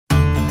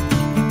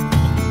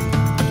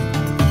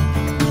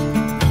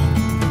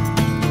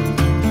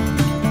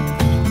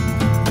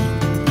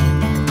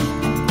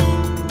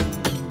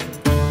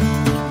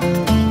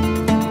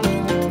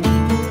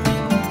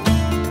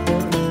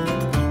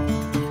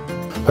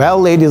Well,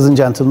 ladies and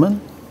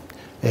gentlemen,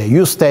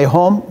 you stay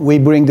home, we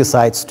bring the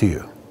sites to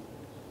you.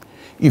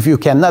 If you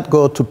cannot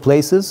go to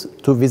places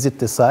to visit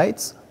the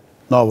sites,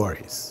 no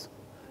worries.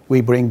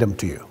 We bring them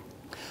to you.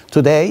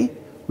 Today,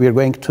 we are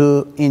going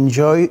to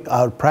enjoy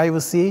our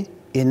privacy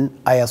in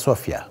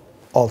Ayasofya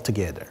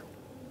altogether.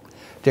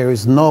 There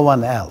is no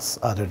one else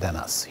other than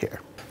us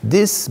here.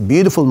 This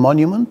beautiful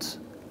monument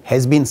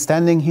has been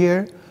standing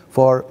here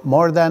for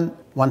more than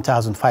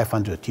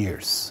 1,500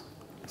 years.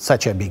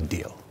 Such a big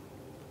deal.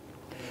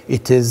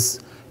 It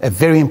is a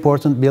very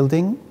important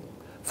building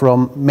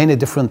from many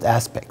different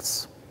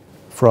aspects.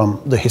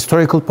 From the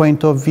historical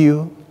point of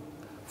view,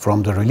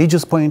 from the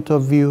religious point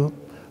of view,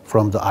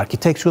 from the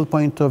architectural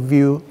point of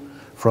view,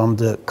 from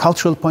the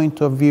cultural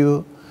point of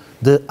view,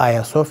 the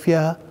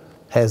Ayasofya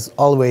has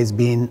always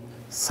been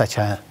such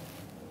a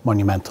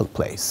monumental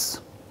place.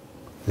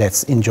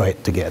 Let's enjoy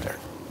it together.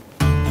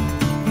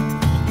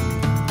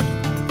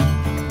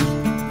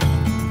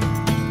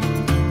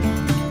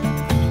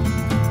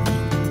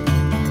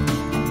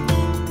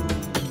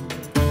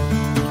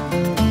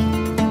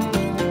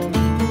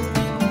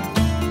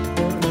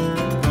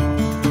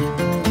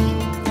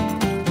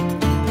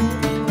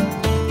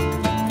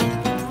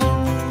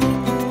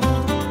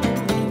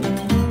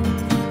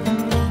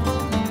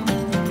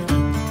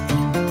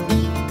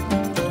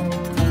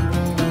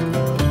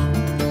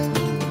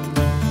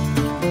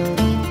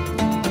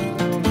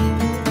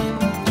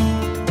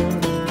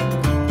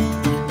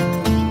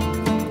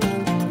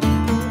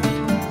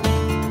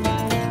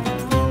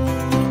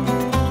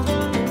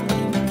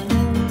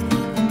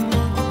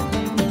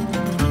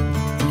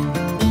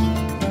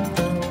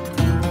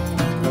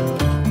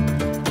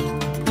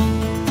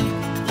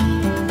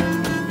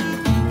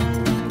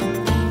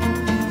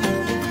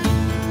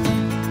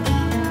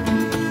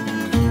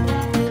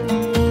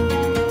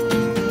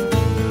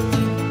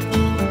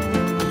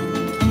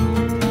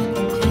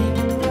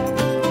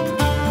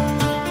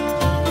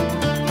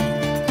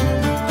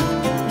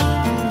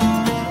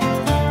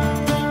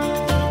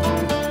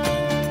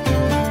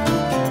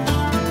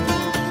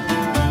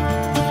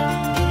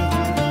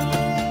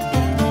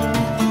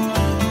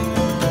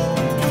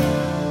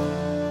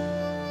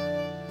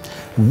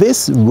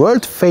 This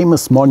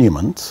world-famous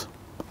monument,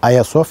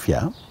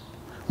 Ayasofya,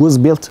 was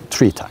built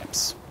 3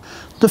 times.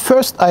 The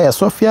first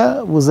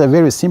Ayasofya was a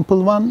very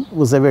simple one,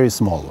 was a very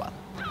small one.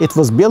 It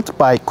was built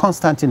by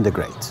Constantine the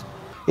Great.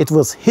 It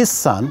was his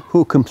son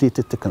who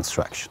completed the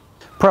construction.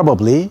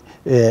 Probably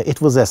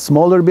it was a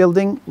smaller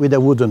building with a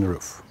wooden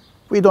roof.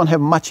 We don't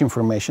have much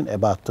information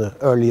about the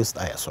earliest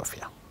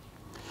Ayasofya.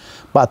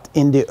 But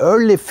in the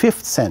early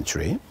 5th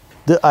century,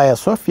 the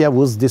Ayasofya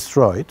was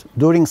destroyed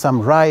during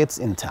some riots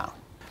in town.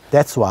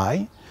 That's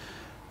why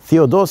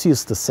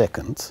Theodosius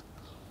II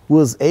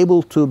was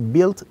able to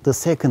build the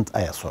second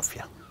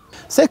Ayasofya.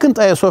 Second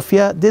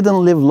Ayasofya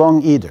didn't live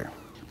long either,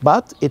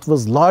 but it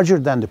was larger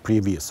than the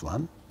previous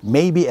one,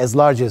 maybe as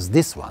large as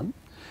this one,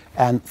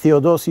 and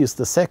Theodosius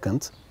II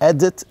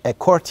added a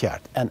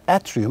courtyard, an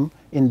atrium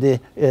in the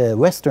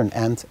western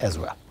end as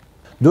well.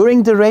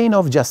 During the reign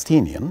of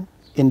Justinian,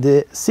 in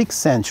the 6th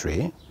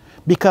century,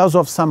 because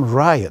of some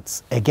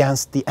riots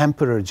against the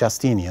Emperor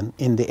Justinian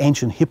in the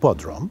ancient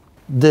Hippodrome,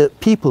 the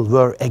people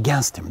were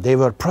against him. They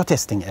were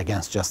protesting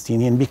against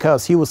Justinian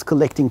because he was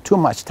collecting too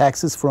much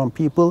taxes from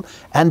people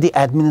and the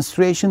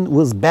administration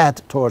was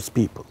bad towards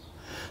people.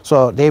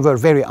 So they were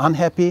very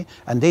unhappy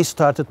and they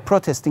started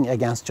protesting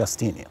against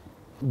Justinian.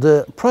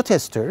 The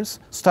protesters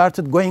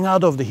started going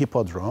out of the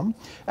Hippodrome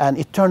and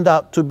it turned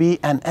out to be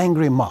an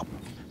angry mob.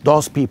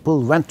 Those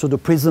people went to the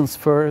prisons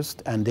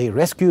first and they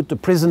rescued the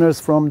prisoners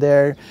from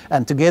there,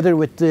 and together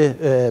with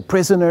the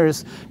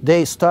prisoners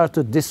they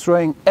started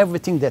destroying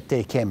everything that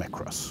they came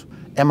across.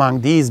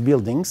 Among these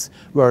buildings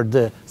were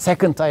the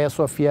second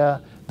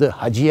Ayasofya, the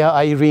Hagia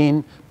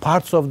Irene,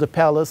 parts of the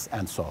palace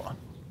and so on.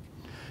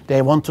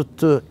 They wanted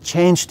to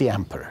change the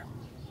emperor.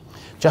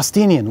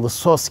 Justinian was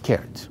so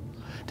scared.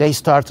 They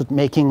started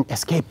making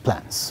escape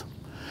plans.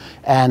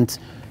 And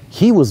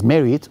he was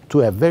married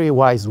to a very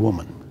wise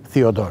woman,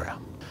 Theodora.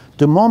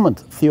 The moment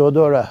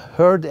Theodora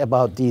heard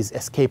about these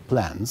escape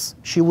plans,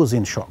 she was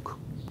in shock.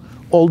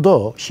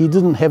 Although she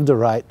didn't have the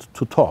right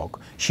to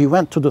talk, she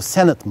went to the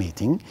Senate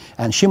meeting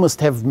and she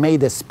must have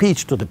made a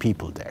speech to the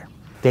people there.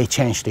 They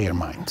changed their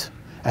mind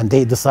and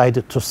they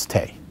decided to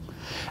stay.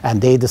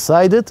 And they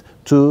decided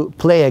to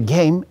play a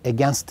game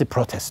against the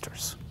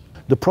protesters.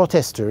 The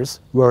protesters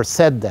were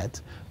said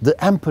that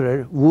the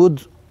emperor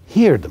would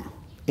hear them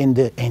in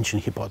the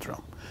ancient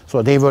Hippodrome.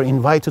 So they were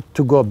invited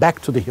to go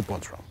back to the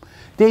Hippodrome.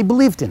 They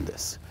believed in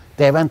this.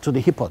 They went to the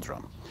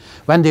Hippodrome.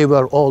 When they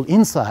were all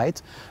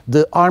inside,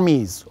 the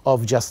armies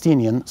of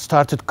Justinian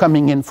started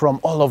coming in from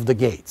all of the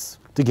gates,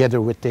 together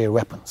with their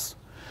weapons.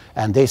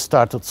 And they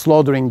started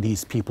slaughtering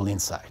these people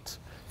inside.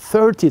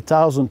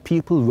 30,000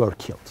 people were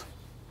killed.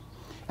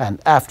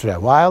 And after a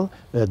while,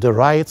 the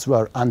riots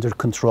were under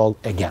control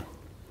again.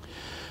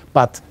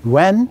 But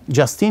when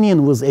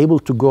Justinian was able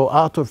to go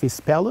out of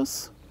his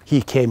palace,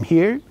 he came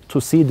here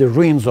to see the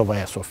ruins of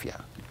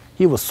Ayasofya.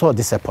 He was so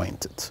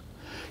disappointed.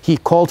 He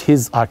called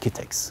his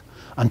architects.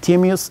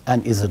 Anthemius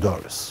and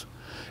Isidorus.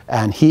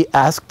 And he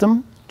asked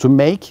them to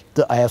make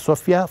the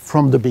Ayasofya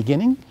from the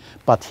beginning,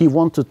 but he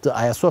wanted the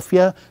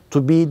Ayasofya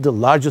to be the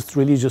largest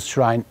religious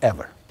shrine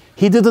ever.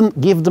 He didn't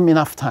give them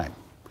enough time,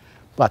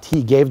 but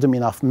he gave them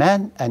enough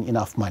men and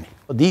enough money.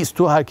 These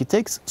two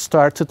architects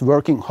started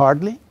working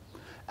hardly.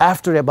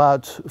 After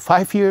about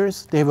 5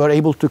 years, they were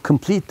able to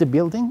complete the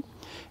building,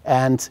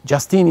 and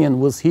Justinian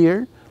was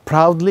here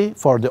proudly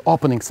for the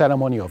opening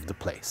ceremony of the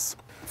place.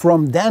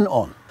 From then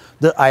on,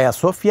 the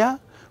Ayasofya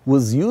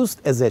was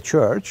used as a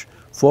church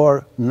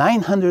for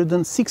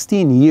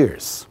 916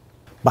 years.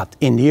 But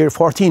in the year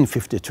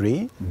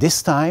 1453,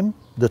 this time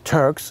the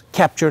Turks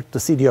captured the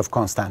city of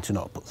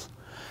Constantinople.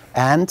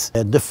 And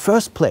the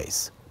first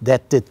place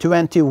that the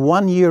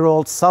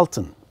 21-year-old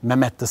Sultan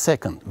Mehmet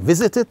II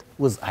visited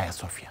was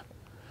Ayasofya.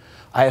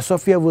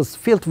 Ayasofya was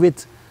filled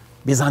with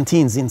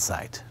Byzantines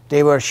inside.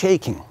 They were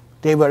shaking,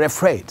 they were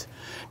afraid.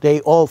 They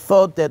all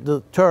thought that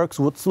the Turks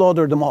would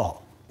slaughter them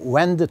all.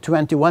 When the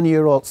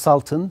 21-year-old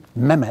Sultan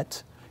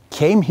Mehmet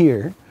came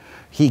here,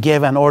 he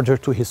gave an order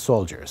to his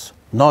soldiers.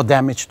 No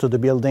damage to the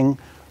building,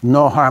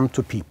 no harm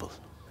to people.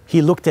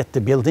 He looked at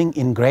the building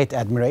in great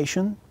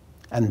admiration,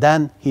 and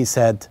then he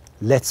said,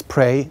 let's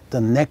pray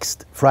the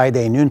next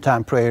Friday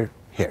noontime prayer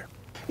here.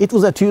 It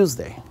was a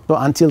Tuesday, so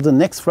until the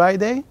next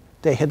Friday,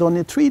 they had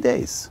only 3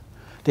 days.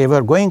 They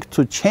were going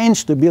to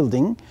change the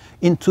building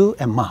into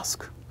a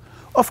mosque.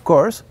 Of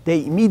course,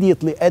 they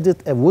immediately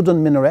added a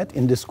wooden minaret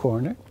in this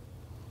corner.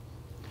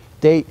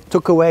 They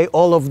took away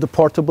all of the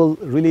portable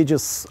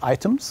religious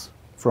items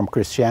from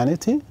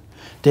Christianity.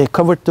 They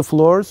covered the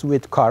floors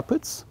with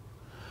carpets.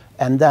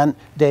 And then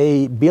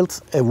they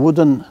built a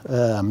wooden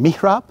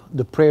mihrab,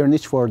 the prayer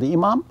niche for the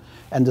imam,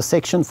 and the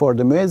section for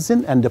the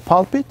muezzin and the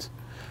pulpit.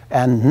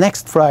 And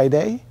next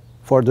Friday,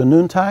 for the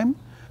noontime,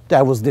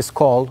 there was this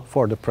call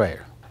for the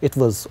prayer. It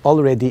was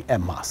already a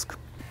mosque.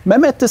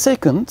 Mehmet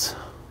II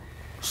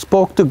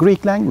spoke the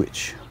Greek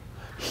language.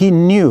 He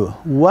knew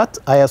what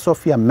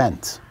Ayasofya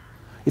meant.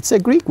 It's a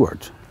Greek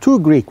word, 2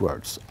 Greek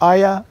words,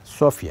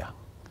 Ayasofya,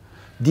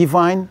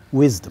 divine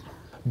wisdom.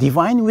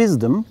 Divine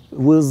wisdom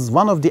was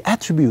one of the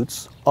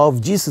attributes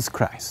of Jesus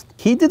Christ.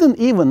 He didn't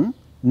even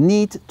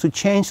need to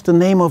change the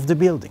name of the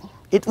building.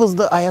 It was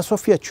the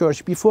Ayasofya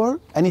Church before,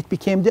 and it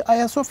became the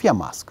Ayasofya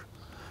Mosque,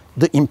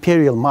 the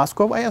imperial mosque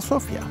of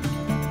Ayasofya.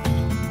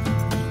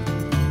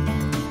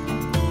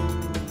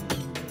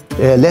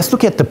 Let's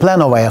look at the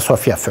plan of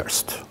Ayasofya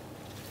first.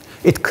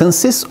 It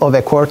consists of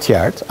a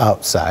courtyard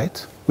outside,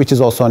 which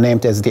is also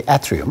named as the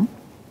atrium.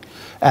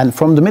 And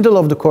from the middle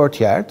of the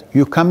courtyard,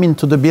 you come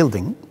into the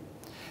building.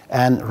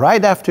 And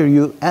right after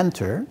you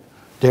enter,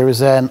 there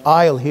is an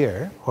aisle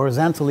here,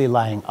 horizontally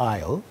lying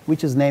aisle,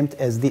 which is named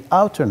as the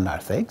outer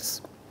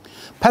narthex.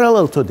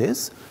 Parallel to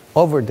this,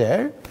 over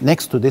there,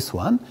 next to this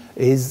one,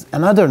 is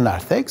another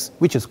narthex,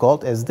 which is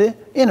called as the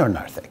inner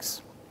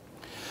narthex.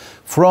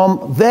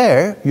 From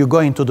there, you go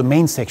into the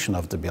main section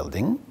of the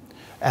building,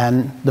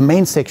 and the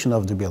main section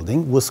of the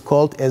building was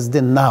called as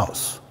the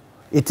naos.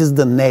 It is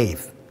the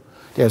nave.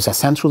 There's a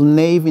central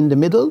nave in the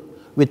middle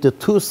with the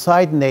 2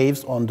 side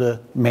naves on the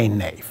main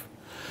nave.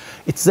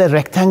 It's a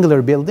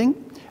rectangular building,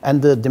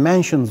 and the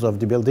dimensions of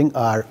the building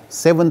are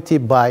 70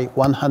 by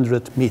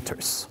 100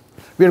 meters.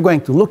 We're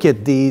going to look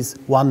at these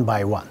one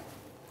by one.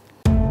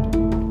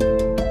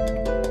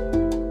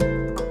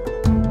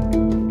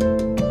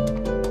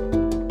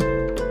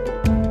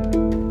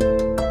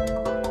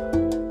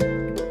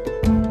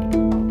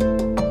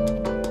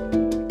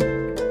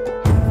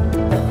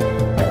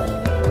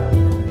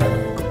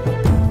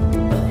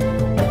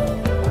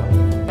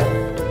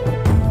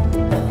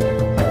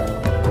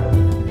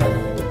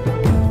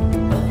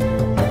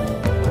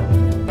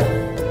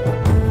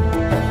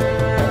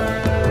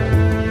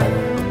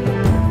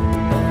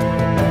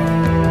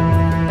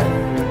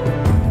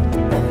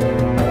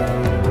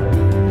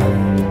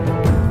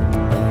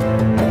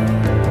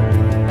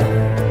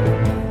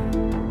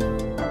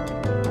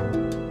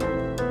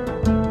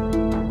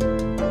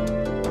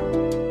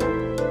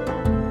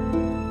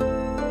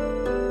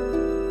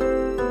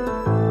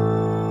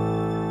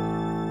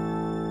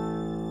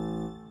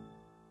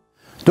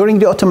 During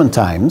the Ottoman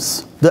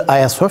times, the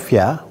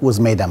Ayasofya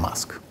was made a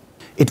mosque.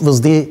 It was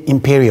the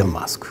imperial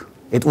mosque.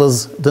 It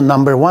was the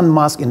 #1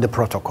 mosque in the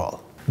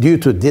protocol. Due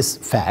to this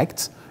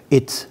fact,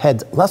 it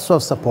had lots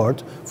of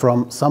support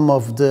from some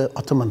of the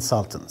Ottoman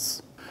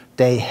sultans.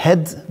 They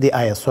had the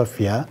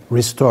Ayasofya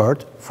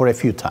restored for a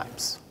few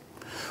times.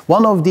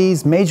 One of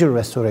these major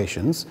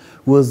restorations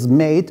was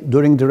made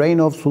during the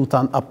reign of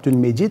Sultan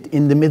Abdülmecid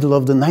in the middle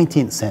of the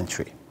 19th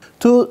century.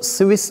 2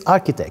 Swiss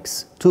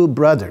architects, 2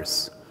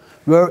 brothers,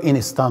 were in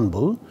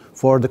Istanbul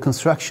for the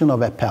construction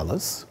of a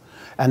palace,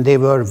 and they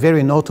were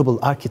very notable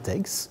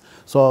architects.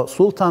 So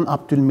Sultan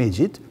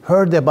Abdülmecid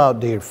heard about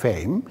their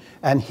fame,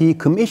 and he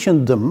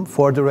commissioned them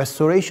for the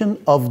restoration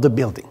of the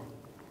building.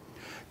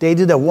 They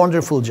did a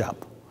wonderful job.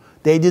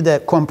 They did a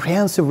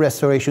comprehensive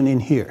restoration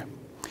in here.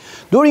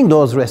 During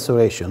those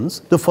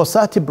restorations, the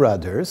Fossati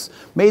brothers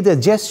made a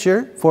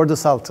gesture for the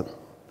Sultan.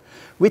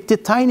 With the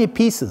tiny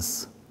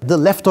pieces The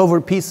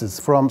leftover pieces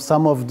from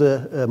some of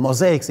the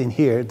mosaics in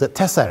here, the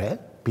tesserae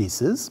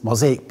pieces,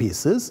 mosaic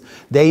pieces,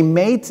 they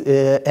made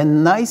a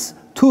nice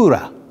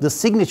tura, the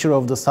signature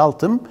of the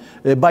Sultan,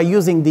 by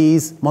using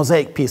these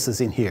mosaic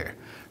pieces in here.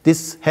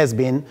 This has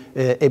been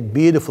a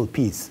beautiful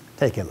piece.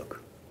 Take a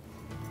look.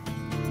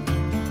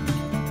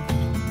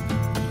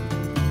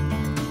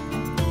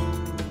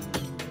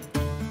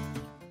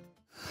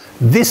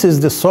 This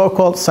is the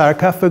so-called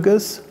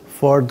sarcophagus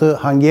for the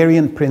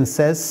Hungarian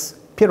princess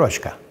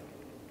Piroshka,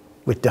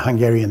 with the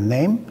Hungarian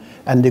name,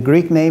 and the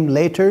Greek name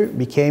later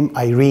became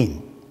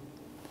Irene.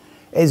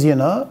 As you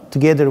know,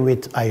 together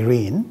with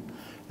Irene,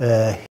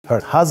 her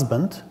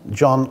husband,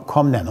 John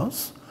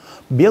Komnenos,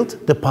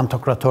 built the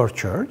Pantokrator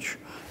Church,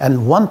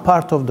 and one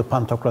part of the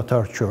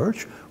Pantokrator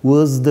Church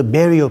was the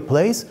burial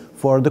place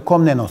for the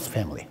Komnenos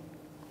family.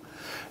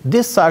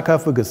 This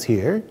sarcophagus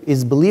here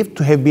is believed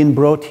to have been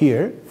brought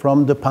here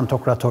from the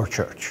Pantokrator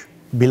Church,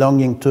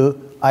 belonging to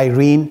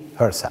Irene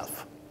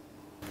herself.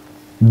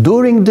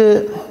 During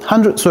the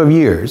hundreds of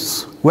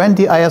years, when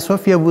the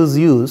Ayasofya was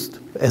used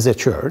as a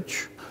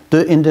church,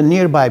 in the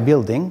nearby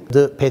building,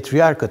 the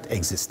patriarchate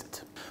existed.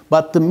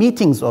 But the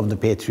meetings of the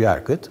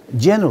patriarchate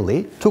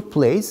generally took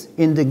place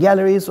in the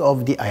galleries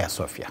of the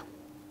Ayasofya.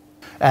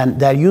 And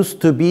there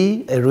used to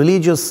be a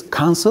religious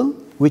council,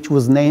 which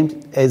was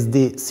named as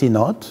the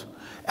Synod,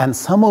 and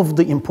some of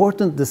the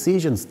important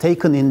decisions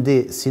taken in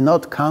the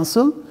Synod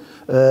Council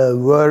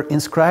were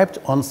inscribed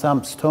on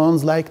some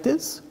stones like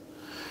this.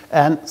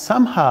 And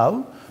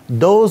somehow,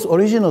 those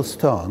original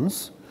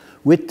stones,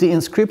 with the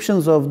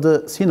inscriptions of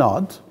the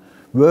Synod,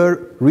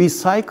 were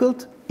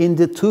recycled in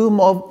the tomb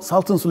of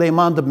Sultan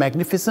Süleyman the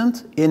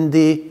Magnificent in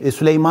the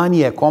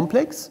Süleymaniye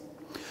complex.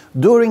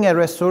 During a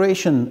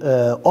restoration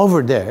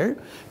over there,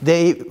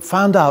 they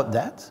found out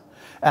that,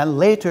 and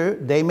later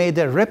they made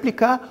a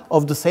replica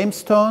of the same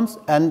stones,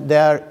 and they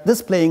are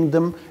displaying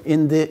them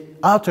in the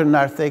outer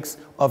narthex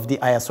of the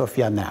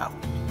Ayasofya now.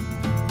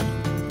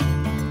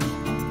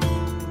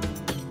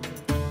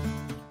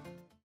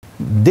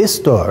 This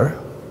door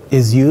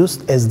is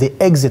used as the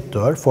exit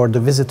door for the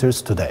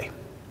visitors today.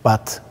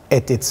 But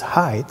at its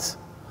height,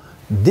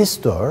 this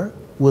door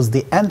was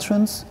the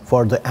entrance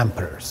for the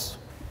emperors.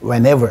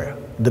 Whenever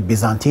the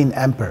Byzantine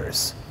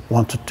emperors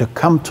wanted to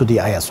come to the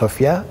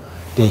Ayasofya,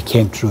 they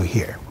came through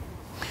here.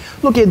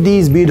 Look at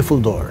these beautiful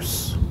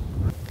doors.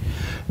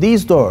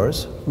 These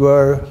doors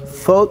were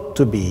thought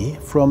to be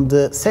from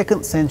the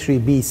 2nd century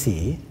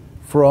BC,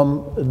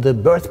 from the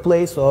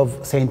birthplace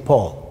of St.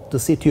 Paul, the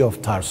city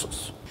of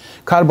Tarsus.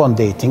 Carbon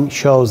dating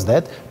shows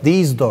that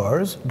these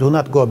doors do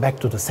not go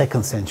back to the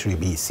 2nd century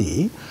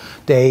BC.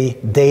 They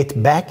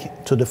date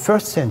back to the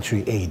 1st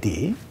century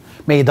AD,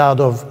 made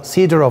out of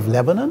cedar of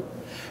Lebanon,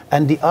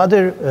 and the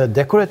other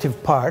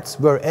decorative parts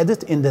were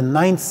added in the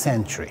 9th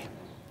century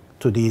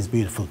to these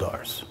beautiful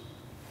doors.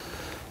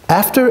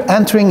 After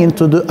entering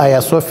into the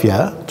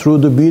Ayasofya through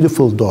the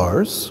beautiful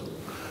doors,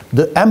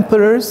 the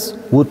emperors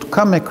would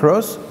come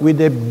across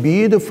with a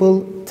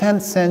beautiful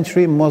 10th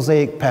century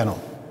mosaic panel.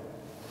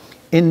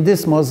 In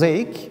this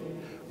mosaic,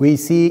 we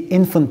see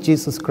infant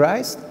Jesus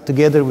Christ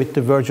together with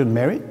the Virgin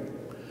Mary,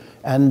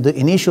 and the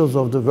initials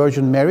of the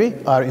Virgin Mary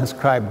are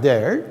inscribed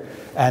there,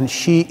 and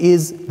she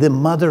is the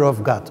Mother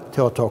of God,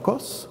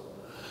 Theotokos.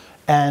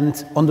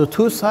 And on the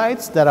two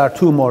sides, there are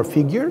two more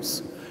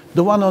figures.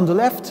 The one on the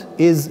left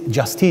is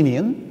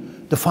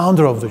Justinian, the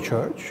founder of the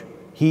church.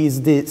 He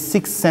is the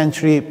 6th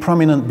century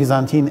prominent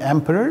Byzantine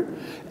emperor,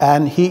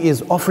 and he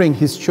is offering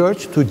his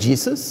church to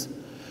Jesus.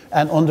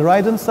 And on the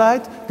right-hand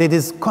side, that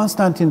is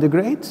Constantine the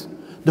Great,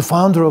 the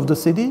founder of the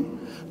city,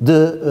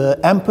 the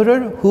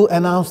emperor who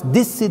announced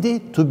this city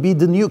to be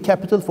the new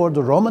capital for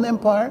the Roman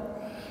Empire,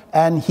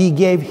 and he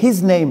gave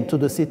his name to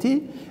the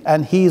city,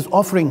 and he is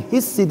offering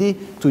his city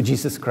to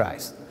Jesus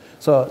Christ.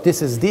 So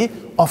this is the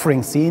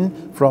offering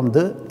scene from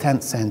the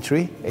 10th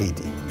century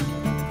AD.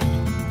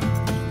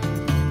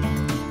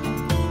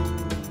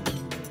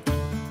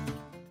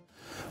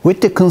 With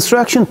the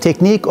construction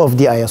technique of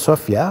the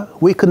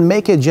Ayasofya, we can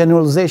make a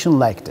generalization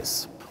like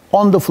this.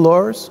 On the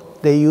floors,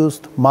 they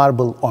used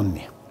marble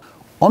only.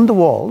 On the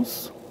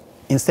walls,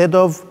 instead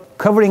of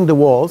covering the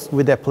walls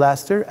with a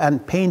plaster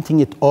and painting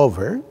it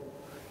over,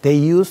 they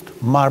used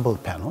marble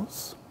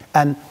panels.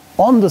 And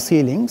on the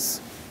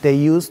ceilings, they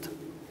used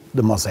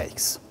the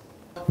mosaics.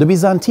 The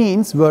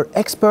Byzantines were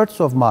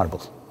experts of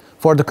marble.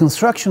 For the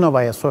construction of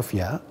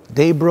Ayasofya,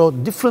 they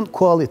brought different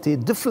quality,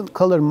 different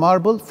color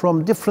marble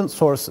from different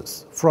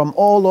sources, from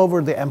all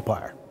over the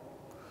empire.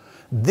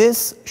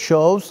 This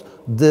shows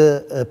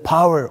the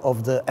power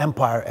of the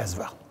empire as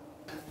well.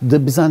 The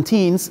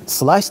Byzantines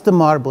sliced the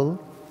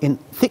marble in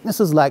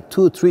thicknesses like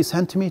 2-3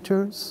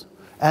 centimeters,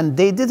 and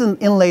they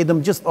didn't inlay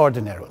them just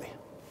ordinarily.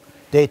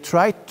 They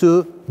tried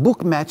to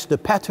book match the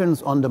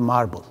patterns on the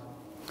marble.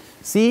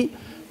 See,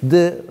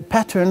 the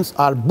patterns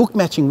are book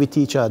matching with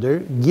each other,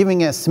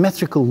 giving a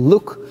symmetrical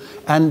look,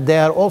 and they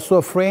are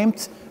also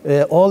framed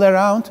all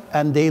around,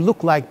 and they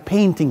look like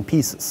painting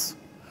pieces.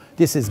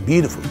 This is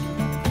beautiful.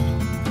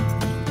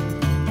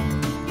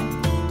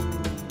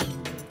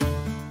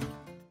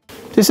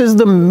 This is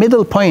the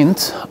middle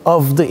point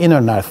of the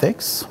inner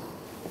narthex,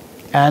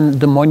 and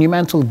the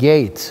monumental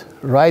gate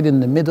right in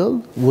the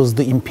middle was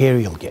the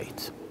imperial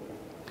gate.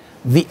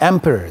 The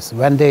emperors,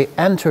 when they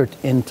entered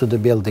into the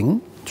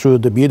building through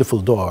the beautiful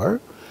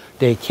door,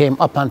 they came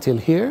up until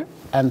here,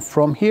 and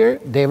from here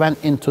they went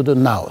into the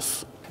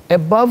naos.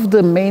 Above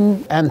the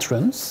main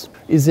entrance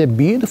is a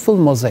beautiful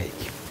mosaic,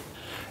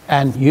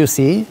 and you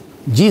see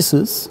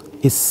Jesus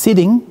is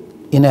sitting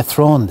in a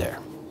throne there.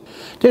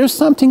 There is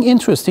something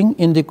interesting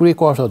in the Greek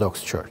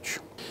Orthodox Church.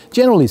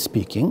 Generally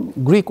speaking,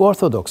 Greek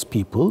Orthodox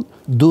people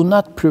do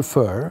not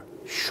prefer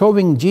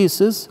showing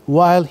Jesus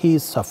while he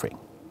is suffering.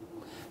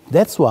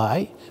 That's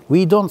why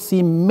we don't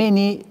see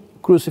many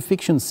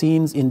crucifixion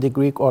scenes in the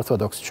Greek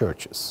Orthodox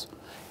churches.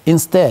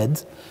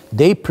 Instead,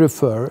 they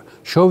prefer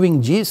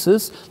showing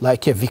Jesus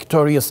like a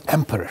victorious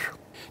emperor.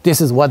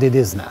 This is what it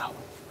is now.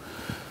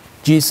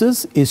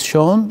 Jesus is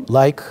shown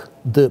like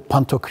the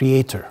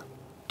Pantocrator,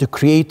 the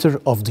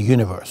creator of the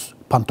universe,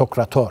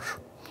 Pantocrator.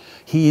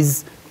 He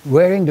is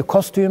wearing the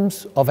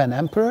costumes of an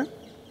emperor.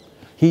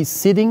 He is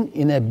sitting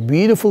in a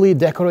beautifully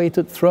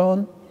decorated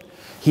throne.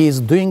 He is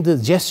doing the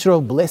gesture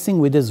of blessing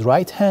with his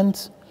right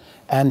hand,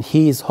 and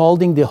he is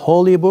holding the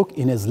holy book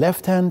in his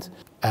left hand.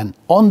 And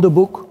on the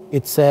book,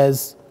 it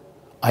says,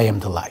 I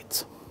am the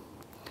light.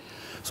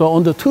 So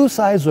on the two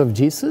sides of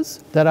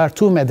Jesus, there are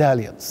two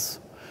medallions.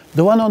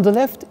 The one on the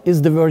left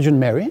is the Virgin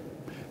Mary,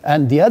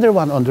 and the other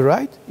one on the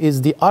right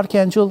is the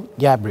Archangel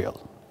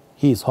Gabriel.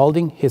 He is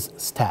holding his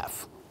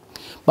staff.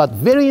 But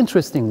very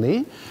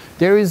interestingly,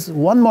 there is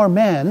one more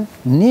man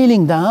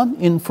kneeling down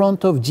in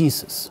front of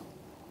Jesus.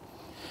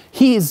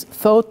 He is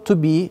thought to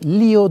be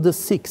Leo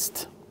VI.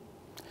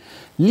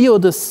 Leo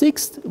VI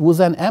was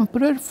an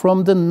emperor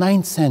from the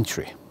 9th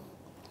century.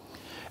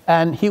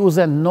 And he was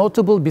a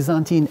notable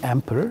Byzantine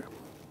emperor.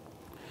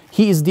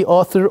 He is the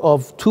author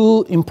of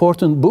two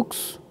important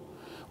books,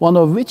 one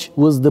of which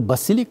was the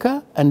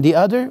Basilica and the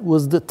other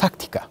was the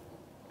Tactica.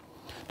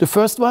 The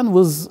first one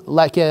was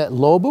like a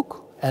law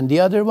book and the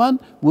other one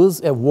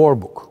was a war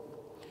book.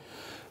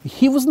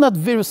 He was not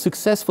very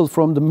successful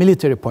from the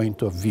military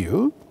point of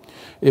view,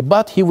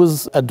 but he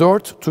was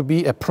adored to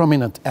be a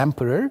prominent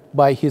emperor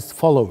by his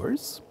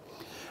followers.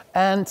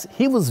 And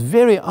he was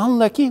very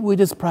unlucky with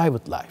his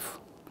private life.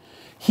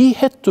 He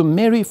had to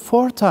marry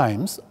 4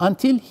 times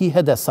until he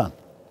had a son.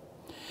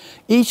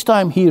 Each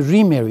time he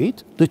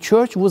remarried, the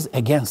church was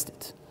against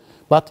it.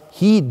 But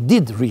he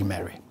did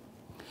remarry.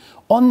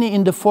 Only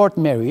in the 4th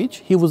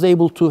marriage, he was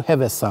able to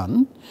have a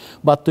son,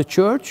 but the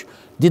church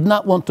did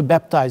not want to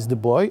baptize the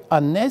boy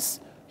unless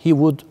he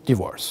would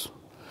divorce.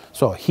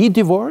 So he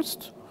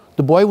divorced,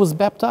 the boy was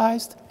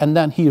baptized, and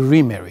then he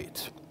remarried.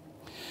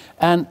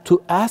 And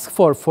to ask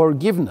for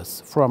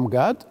forgiveness from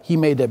God, he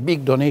made a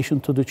big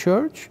donation to the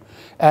church,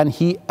 and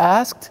he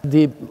asked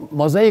the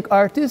mosaic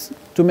artist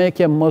to make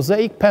a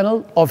mosaic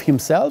panel of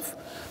himself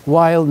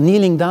while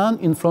kneeling down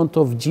in front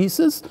of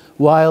Jesus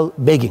while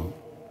begging.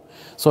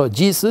 So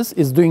Jesus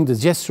is doing the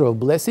gesture of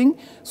blessing,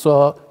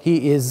 so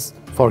he is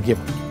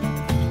forgiven.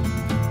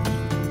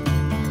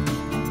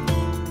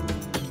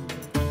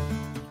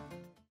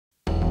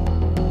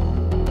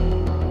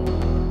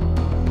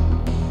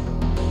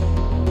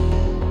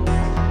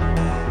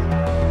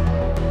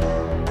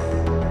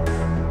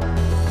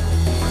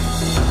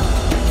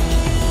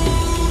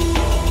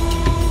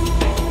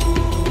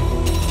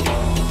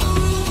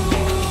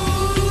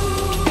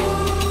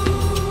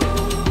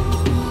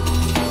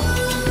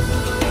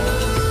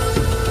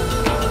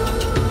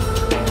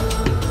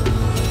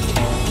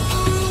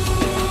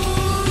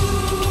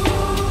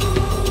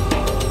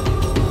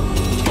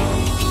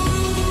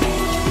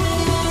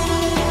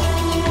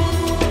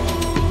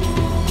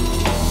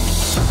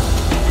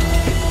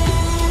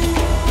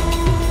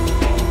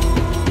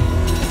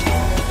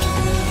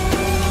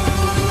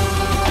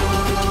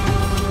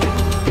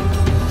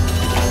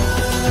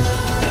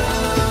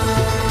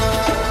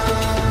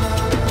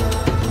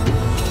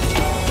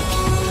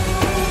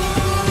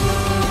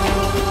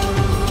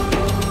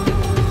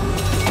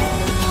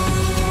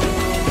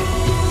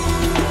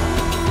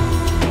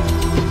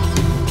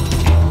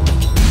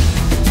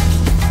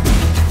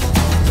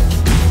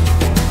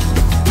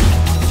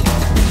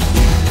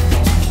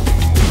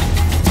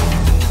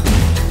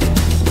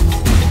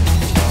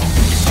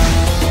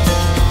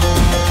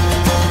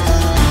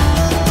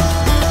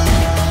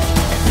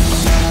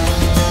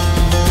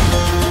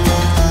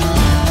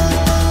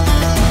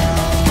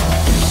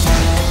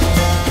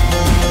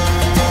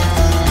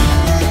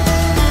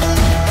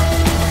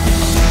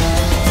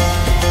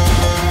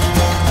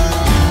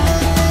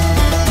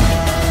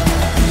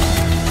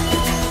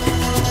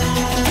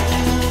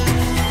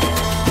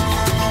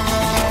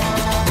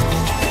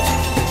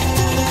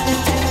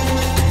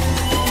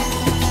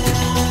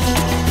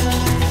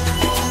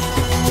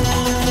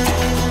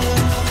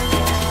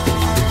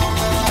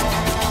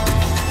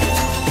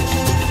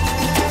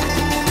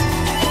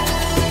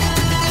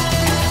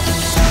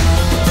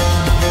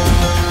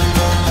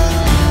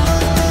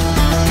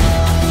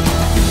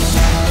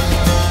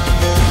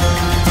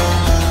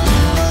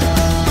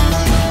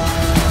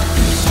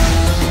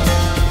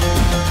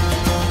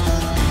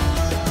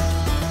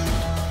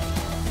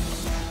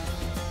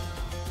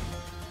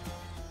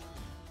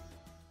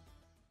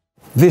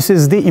 This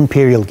is the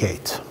imperial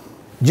gate.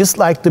 Just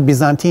like the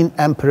Byzantine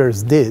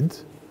emperors did,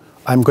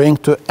 I'm going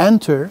to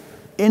enter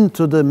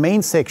into the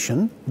main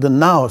section, the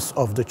naos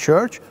of the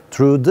church,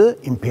 through the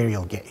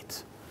imperial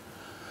gate.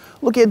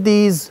 Look at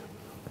these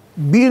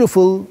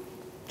beautiful,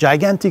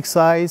 gigantic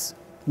size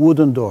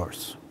wooden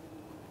doors.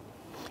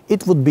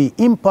 It would be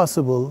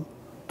impossible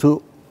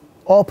to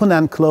open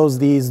and close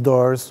these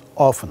doors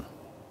often.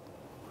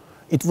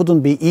 It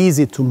wouldn't be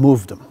easy to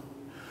move them.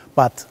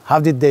 But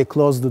how did they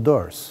close the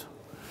doors?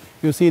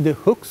 You see the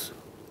hooks?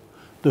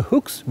 The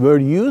hooks were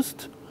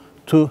used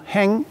to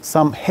hang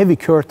some heavy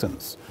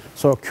curtains.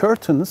 So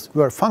curtains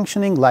were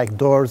functioning like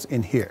doors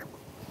in here.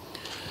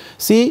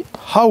 See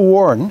how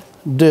worn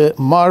the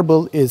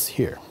marble is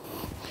here.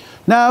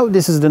 Now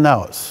this is the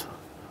naos.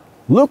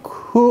 Look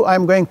who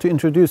I'm going to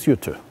introduce you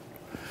to.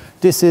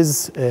 This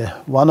is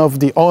one of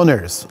the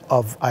owners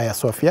of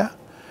Ayasofya.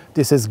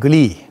 This is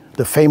Gli,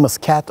 the famous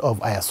cat of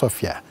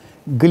Ayasofya.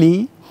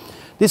 Gli,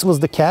 this was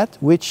the cat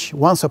which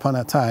once upon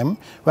a time,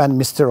 when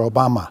Mr.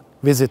 Obama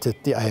visited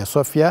the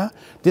Ayasofya,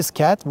 this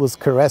cat was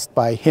caressed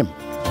by him.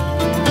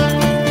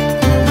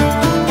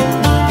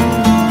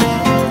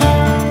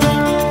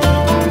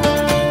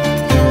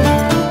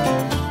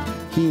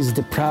 He is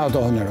the proud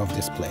owner of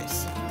this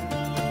place.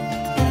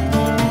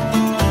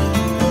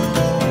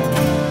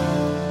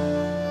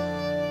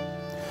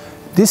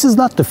 This is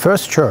not the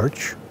first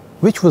church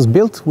which was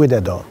built with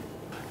a dome.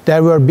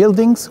 There were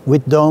buildings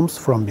with domes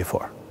from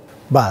before.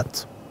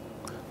 But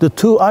the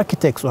two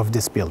architects of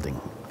this building,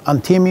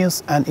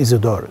 Anthemius and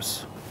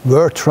Isidorus,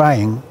 were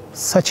trying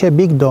such a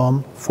big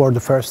dome for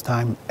the first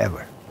time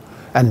ever.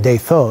 And they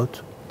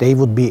thought they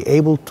would be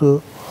able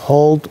to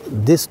hold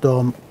this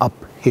dome up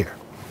here,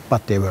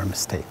 but they were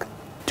mistaken.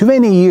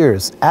 20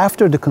 years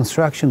after the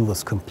construction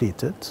was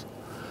completed,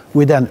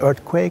 with an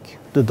earthquake,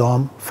 the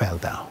dome fell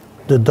down.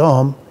 The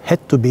dome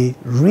had to be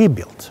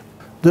rebuilt.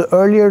 The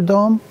earlier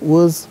dome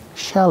was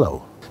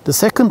shallow. The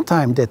second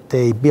time that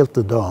they built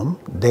the dome,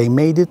 they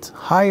made it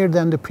higher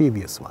than the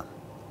previous one,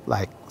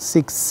 like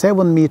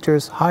 6-7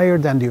 meters higher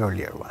than the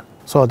earlier one,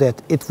 so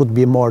that it would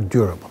be more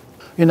durable.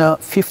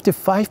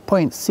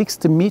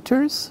 55.60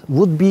 meters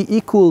would be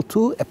equal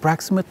to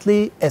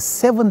approximately a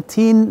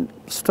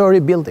 17-story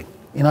building.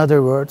 In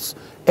other words,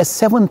 a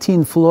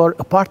 17-floor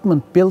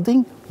apartment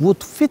building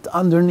would fit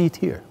underneath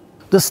here.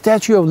 The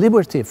Statue of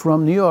Liberty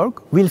from New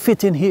York will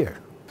fit in here.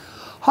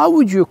 How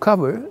would you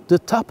cover the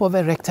top of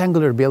a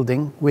rectangular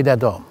building with a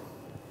dome?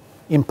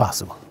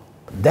 Impossible.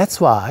 That's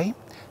why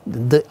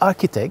the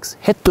architects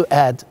had to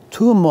add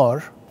 2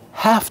 more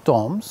half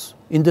domes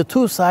in the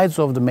 2 sides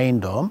of the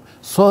main dome,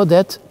 so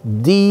that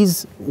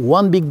these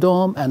 1 big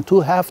dome and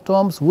 2 half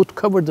domes would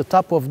cover the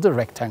top of the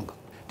rectangle.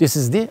 This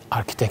is the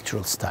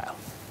architectural style.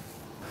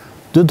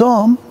 The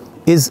dome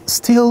is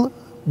still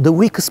the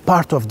weakest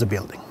part of the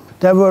building.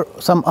 There were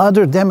some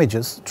other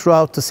damages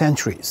throughout the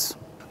centuries,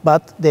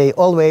 but they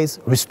always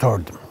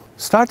restored them.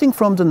 Starting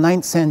from the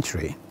 9th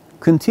century,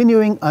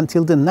 continuing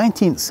until the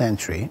 19th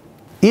century,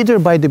 either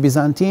by the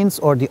Byzantines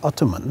or the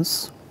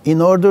Ottomans, in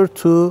order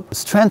to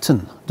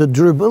strengthen the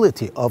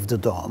durability of the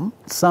dome,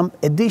 some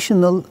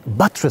additional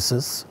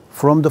buttresses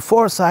from the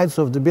 4 sides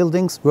of the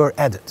buildings were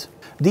added.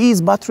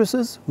 These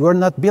buttresses were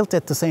not built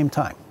at the same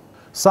time.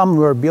 Some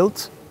were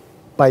built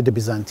by the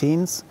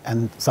Byzantines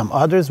and some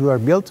others were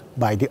built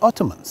by the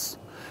Ottomans.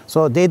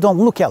 So they don't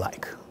look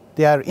alike.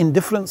 They are in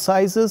different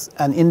sizes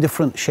and in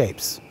different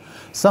shapes.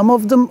 Some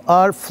of them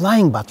are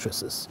flying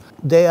buttresses.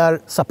 They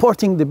are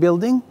supporting the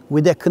building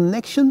with a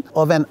connection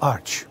of an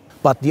arch.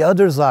 But the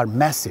others are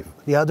massive.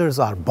 The others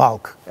are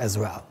bulk as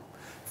well.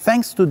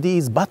 Thanks to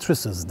these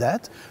buttresses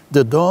that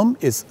the dome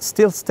is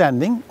still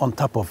standing on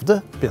top of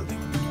the building.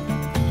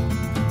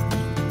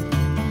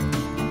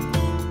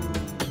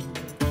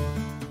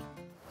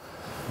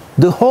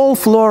 The whole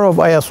floor of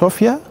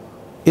Ayasofya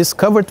is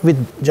covered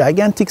with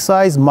gigantic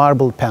size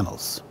marble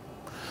panels.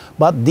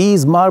 But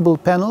these marble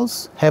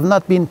panels have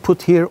not been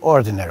put here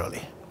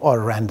ordinarily or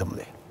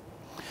randomly.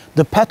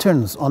 The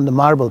patterns on the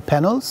marble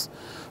panels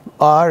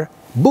are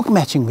book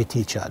matching with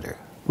each other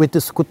with the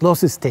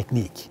scutlosys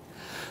technique.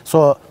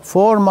 So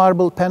 4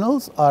 marble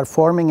panels are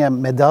forming a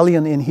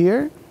medallion in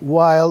here,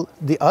 while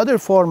the other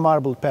 4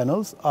 marble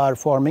panels are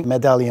forming a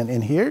medallion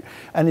in here,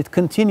 and it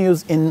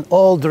continues in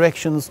all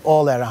directions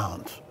all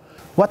around.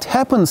 What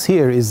happens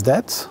here is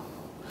that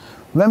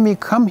when we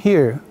come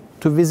here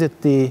to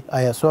visit the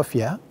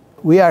Ayasofya,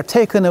 we are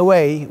taken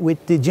away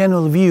with the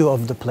general view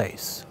of the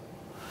place.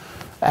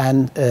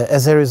 And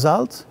as a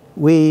result,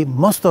 we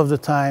most of the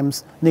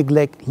times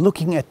neglect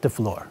looking at the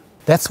floor.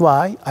 That's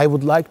why I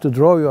would like to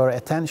draw your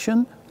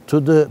attention to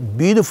the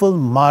beautiful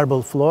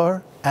marble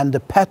floor and the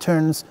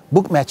patterns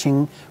book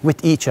matching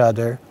with each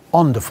other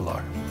on the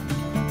floor.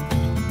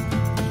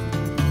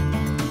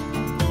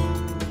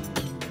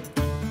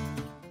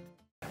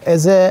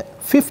 As a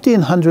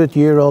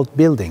 1500-year-old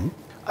building,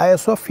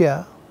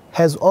 Ayasofya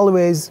has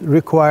always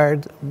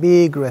required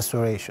big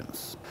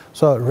restorations.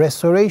 So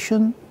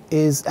restoration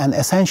is an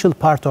essential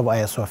part of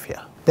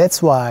Ayasofya.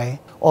 That's why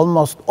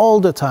almost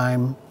all the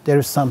time there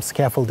is some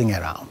scaffolding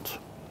around.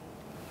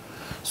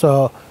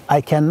 So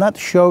I cannot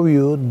show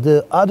you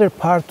the other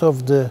part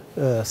of the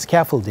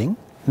scaffolding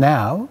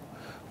now,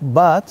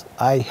 but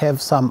I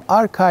have some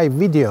archive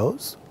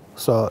videos.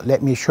 So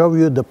let me show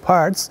you the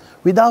parts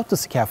without the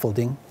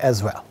scaffolding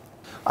as well.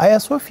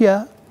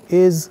 Ayasofya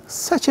is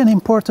such an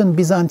important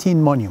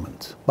Byzantine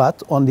monument,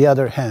 but on the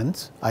other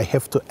hand, I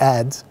have to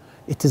add,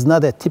 it is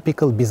not a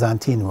typical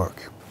Byzantine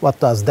work. What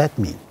does that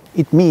mean?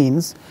 It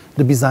means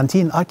the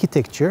Byzantine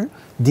architecture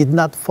did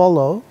not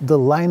follow the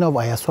line of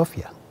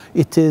Ayasofya.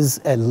 It is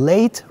a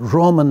late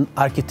Roman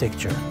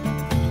architecture.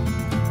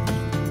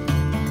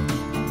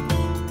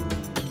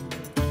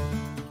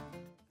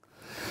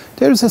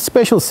 There is a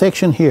special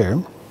section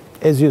here.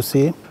 As you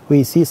see,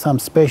 we see some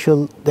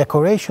special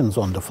decorations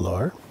on the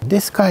floor.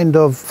 This kind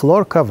of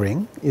floor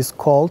covering is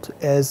called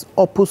as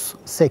opus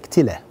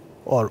sectile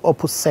or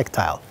opus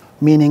sectile,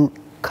 meaning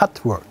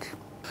cut work.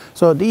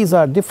 So these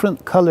are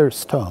different color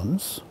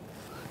stones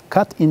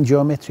cut in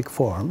geometric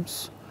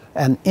forms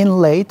and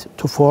inlaid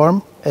to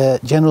form a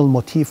general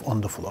motif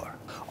on the floor.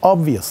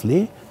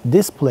 Obviously,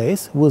 this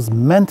place was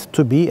meant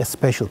to be a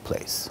special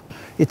place.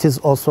 It is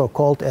also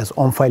called as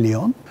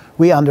omphalion.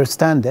 We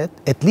understand that,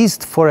 at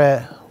least for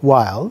a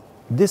while,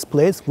 this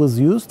place was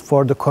used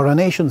for the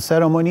coronation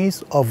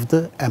ceremonies of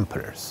the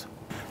emperors.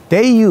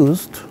 They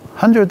used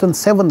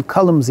 107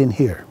 columns in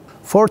here.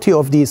 40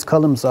 of these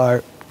columns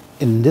are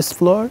in this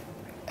floor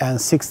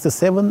and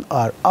 67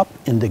 are up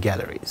in the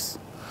galleries.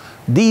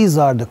 These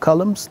are the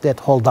columns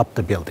that hold up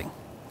the building.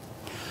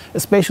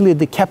 Especially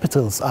the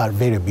capitals are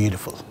very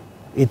beautiful.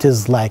 It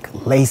is like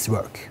lace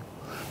work.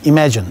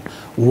 Imagine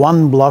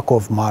one block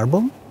of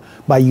marble.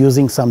 By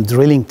using some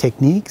drilling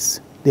techniques,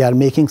 they are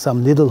making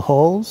some little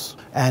holes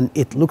and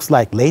it looks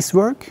like lace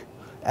work,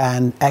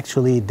 and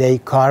actually they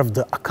carved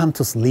the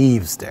acanthus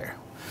leaves there.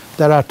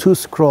 There are two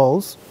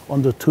scrolls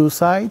on the two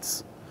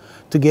sides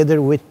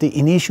together with the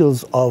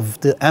initials of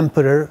the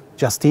Emperor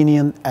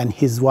Justinian and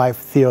his wife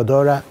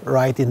Theodora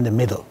right in the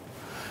middle.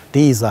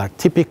 These are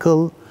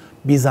typical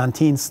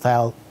Byzantine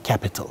style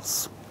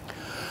capitals.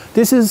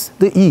 This is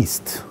the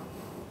east,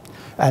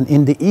 and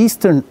in the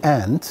eastern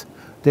end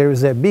there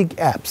is a big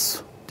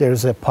apse. There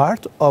is a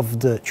part of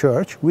the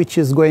church which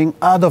is going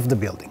out of the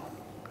building,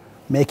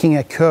 making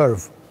a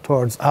curve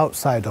towards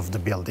outside of the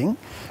building,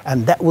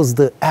 and that was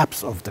the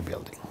apse of the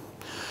building.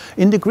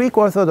 In the Greek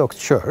Orthodox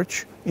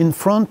Church, in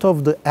front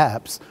of the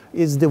apse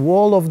is the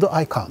wall of the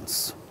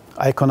icons.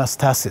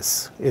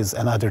 Iconostasis is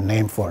another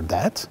name for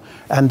that,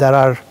 and there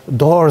are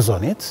doors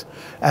on it,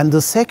 and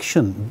the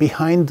section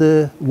behind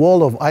the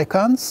wall of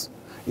icons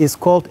is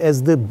called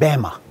as the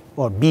bema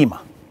or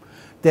bema.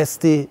 That's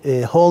the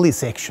holy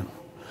section.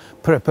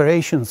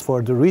 Preparations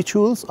for the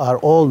rituals are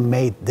all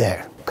made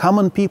there.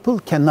 Common people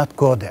cannot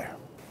go there.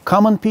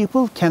 Common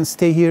people can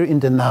stay here in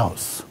the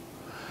naos.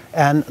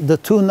 And the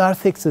two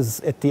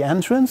narthexes at the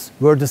entrance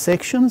were the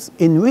sections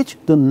in which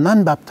the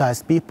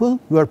non-baptized people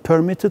were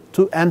permitted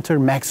to enter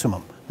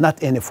maximum,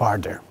 not any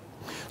farther.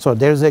 So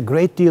there's a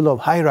great deal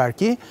of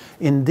hierarchy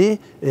in the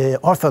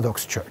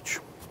Orthodox Church.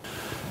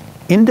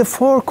 In the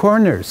four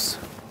corners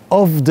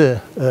of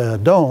the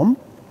dome,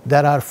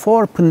 there are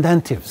four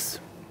pendentives.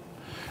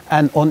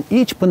 And on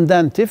each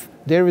pendentive,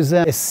 there is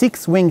a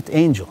six-winged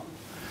angel.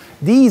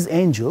 These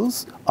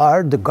angels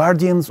are the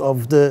guardians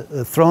of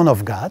the throne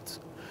of God,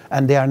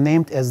 and they are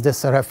named as the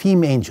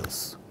seraphim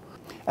angels.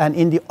 And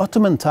in the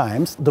Ottoman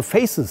times, the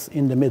faces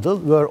in the middle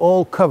were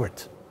all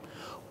covered.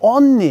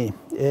 Only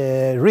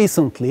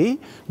recently,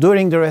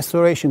 during the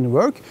restoration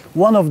work,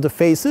 one of the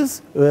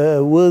faces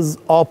was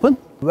open.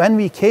 When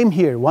we came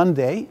here one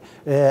day,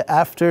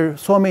 after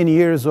so many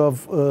years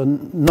of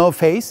no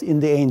face in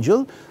the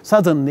angel,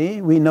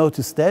 suddenly we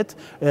noticed that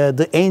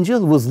the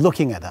angel was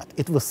looking at us.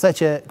 It was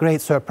such a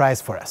great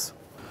surprise for us.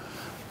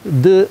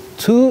 The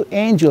two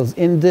angels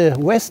in the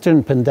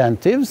western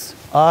pendentives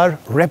are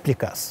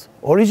replicas.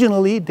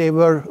 Originally, they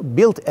were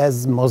built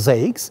as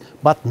mosaics,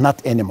 but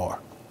not anymore.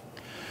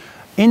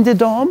 In the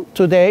dome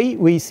today,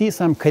 we see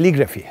some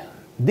calligraphy.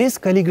 This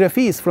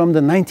calligraphy is from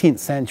the 19th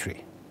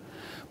century.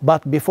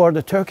 But before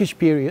the Turkish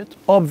period,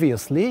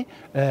 obviously,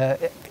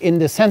 in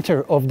the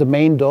center of the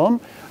main dome,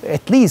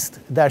 at least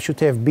there should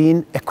have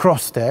been a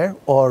cross there,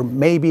 or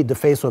maybe the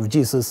face of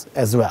Jesus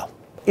as well.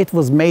 It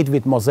was made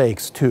with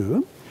mosaics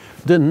too.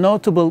 The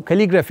notable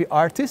calligraphy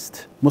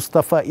artist,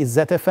 Mustafa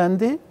İzzet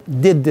Efendi,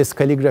 did this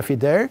calligraphy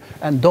there,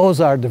 and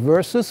those are the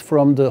verses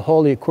from the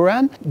Holy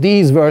Quran.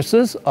 These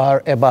verses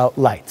are about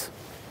light.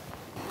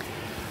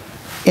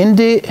 In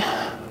the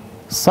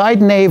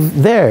side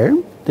nave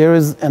there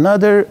is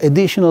another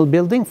additional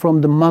building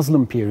from the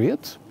Muslim period.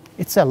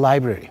 It's a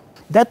library.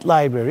 That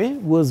library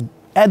was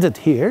added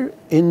here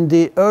in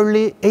the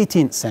early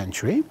 18th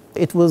century.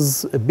 It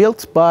was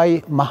built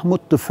by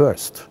Mahmud I.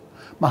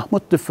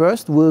 Mahmud I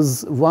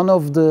was one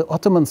of the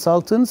Ottoman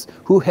sultans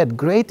who had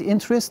great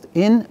interest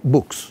in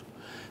books.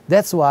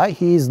 That's why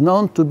he is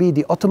known to be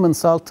the Ottoman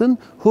Sultan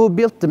who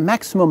built the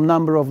maximum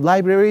number of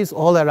libraries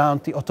all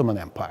around the Ottoman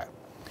Empire.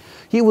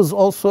 He was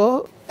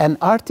also an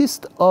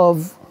artist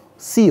of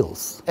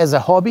seals. As a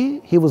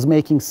hobby, he was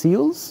making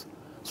seals,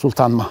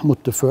 Sultan Mahmud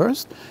I,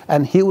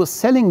 and he was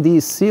selling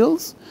these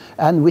seals,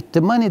 and with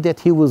the money that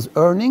he was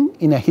earning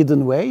in a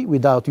hidden way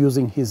without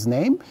using his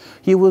name,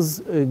 he was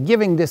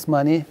giving this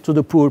money to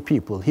the poor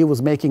people. He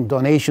was making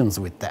donations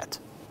with that.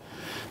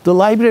 The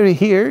library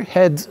here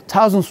had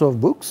thousands of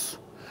books,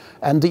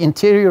 and the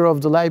interior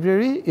of the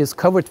library is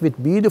covered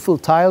with beautiful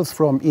tiles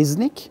from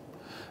Iznik,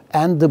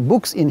 and the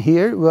books in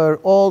here were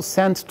all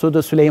sent to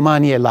the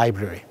Süleymaniye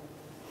library.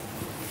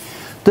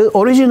 The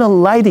original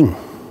lighting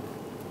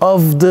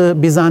of the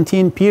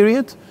Byzantine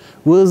period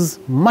was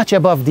much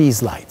above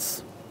these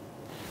lights.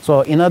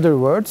 So in other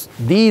words,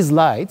 these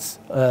lights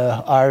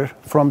are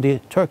from the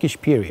Turkish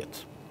period.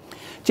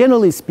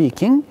 Generally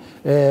speaking,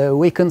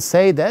 we can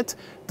say that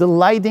the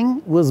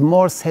lighting was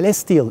more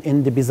celestial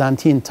in the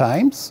Byzantine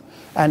times,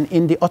 and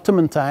in the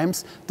Ottoman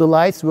times, the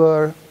lights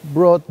were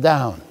brought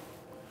down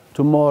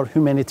to more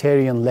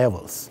humanitarian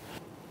levels.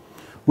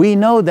 We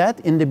know that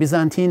in the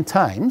Byzantine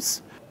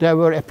times, there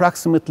were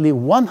approximately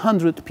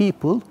 100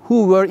 people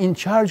who were in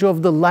charge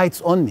of the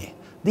lights only.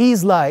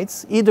 These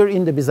lights, either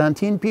in the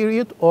Byzantine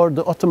period or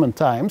the Ottoman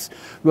times,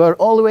 were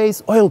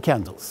always oil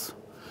candles.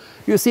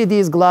 You see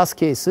these glass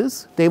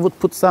cases, they would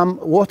put some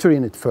water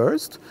in it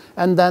first,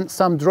 and then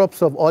some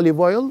drops of olive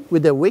oil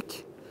with a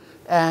wick,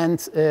 and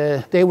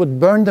they would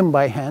burn them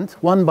by hand,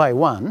 one by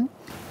one.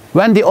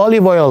 When the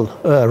olive oil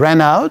ran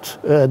out,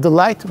 the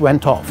light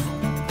went off.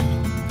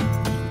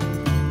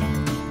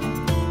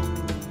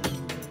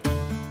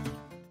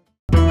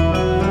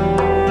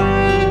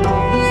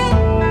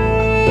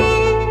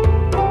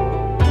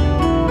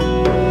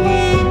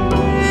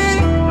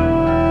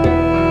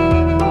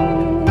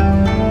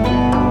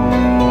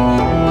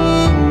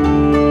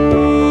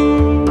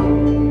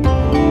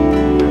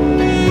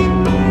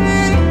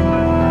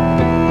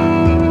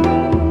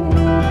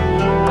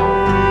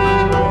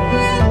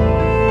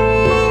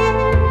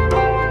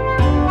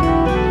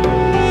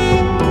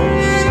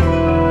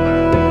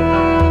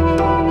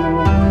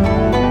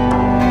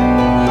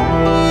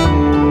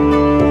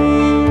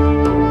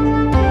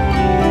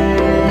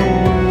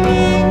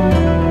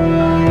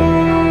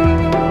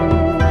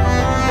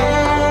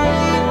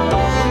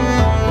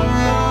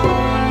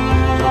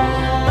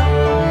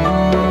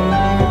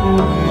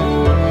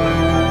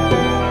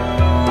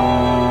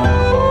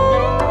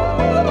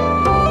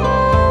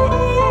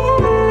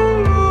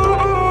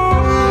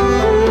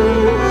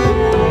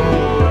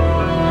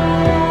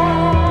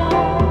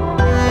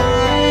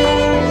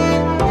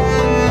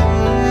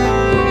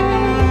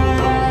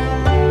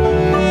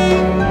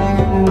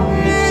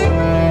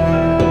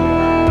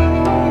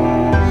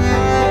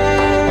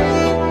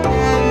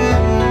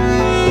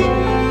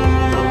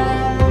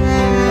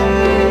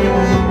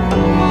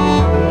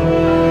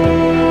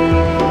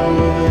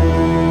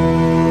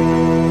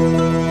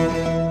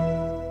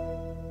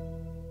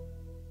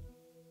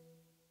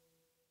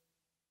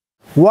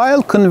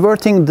 While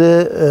converting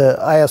the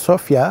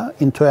Ayasofya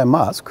into a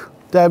mosque,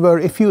 there were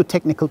a few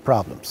technical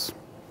problems.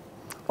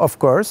 Of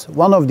course,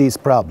 one of these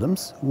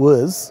problems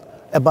was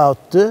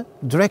about the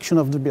direction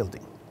of the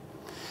building.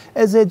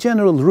 As a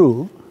general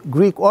rule,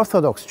 Greek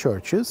Orthodox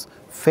churches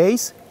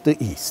face the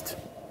east.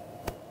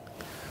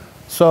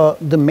 So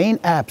the main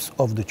apse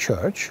of the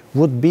church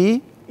would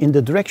be in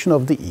the direction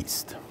of the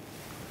east.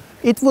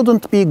 It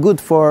wouldn't be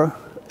good for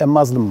a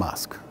Muslim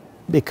mosque,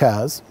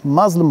 because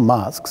Muslim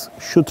mosques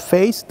should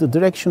face the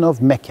direction of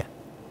Mecca,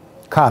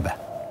 Kaaba.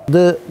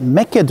 The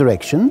Mecca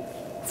direction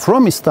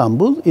from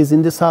Istanbul is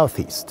in the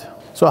southeast.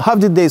 So how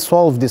did they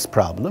solve this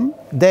problem?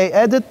 They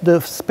added the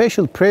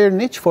special prayer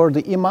niche for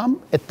the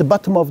imam at the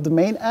bottom of the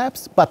main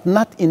apse, but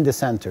not in the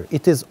center.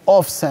 It is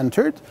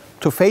off-centered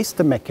to face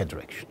the Mecca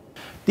direction.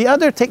 The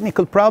other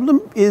technical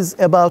problem is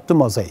about the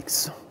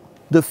mosaics.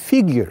 The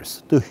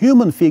figures, the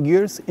human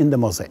figures in the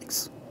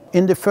mosaics.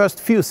 In the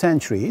first few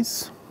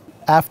centuries,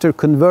 after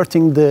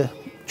converting the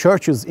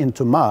churches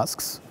into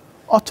mosques,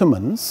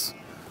 Ottomans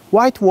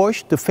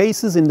whitewashed the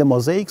faces in the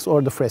mosaics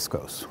or the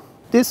frescoes.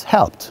 This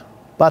helped,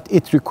 but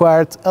it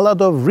required a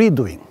lot of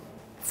redoing.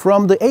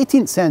 From the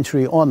 18th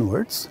century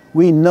onwards,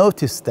 we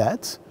noticed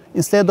that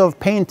instead of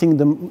painting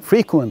them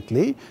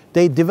frequently,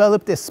 they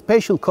developed a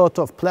special coat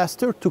of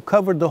plaster to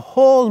cover the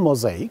whole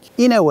mosaic.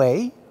 In a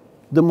way,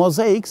 the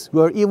mosaics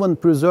were even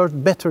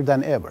preserved better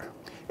than ever,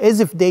 as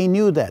if they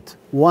knew that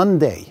one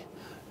day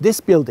this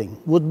building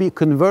would be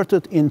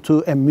converted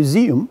into a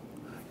museum.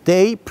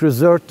 They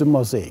preserved the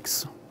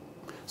mosaics.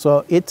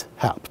 So it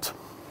helped.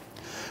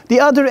 The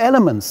other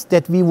elements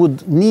that we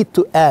would need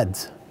to add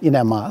in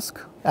a mosque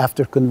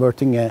after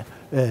converting a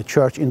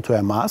church into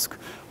a mosque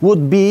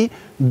would be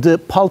the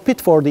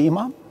pulpit for the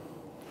imam.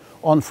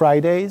 On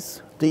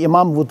Fridays, the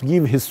imam would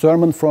give his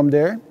sermon from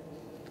there,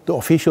 the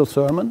official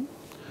sermon,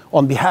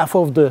 on behalf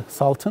of the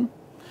sultan,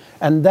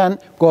 and then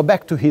go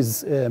back to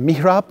his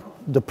mihrab,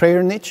 the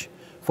prayer niche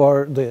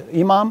for the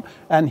imam,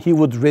 and he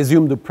would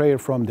resume the prayer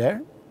from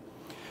there.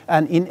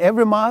 And in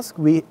every mosque,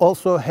 we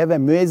also have a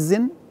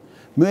muezzin.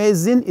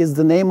 Muezzin is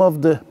the name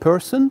of the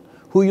person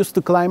who used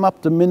to climb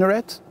up the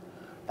minaret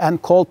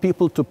and call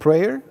people to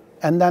prayer,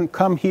 and then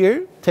come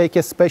here take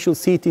a special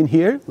seat in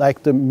here,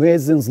 like the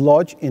Muezzin's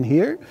lodge in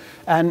here,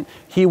 and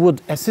he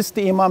would assist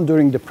the imam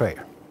during the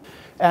prayer.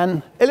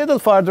 And a little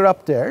farther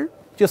up there,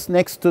 just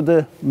next to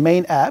the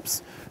main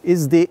apse,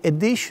 is the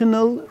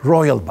additional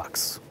royal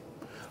box.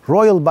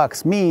 Royal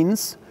box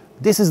means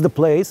this is the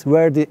place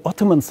where the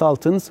Ottoman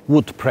sultans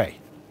would pray.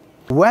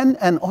 When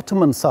an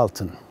Ottoman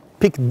sultan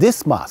picked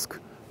this mosque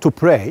to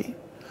pray,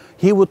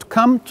 he would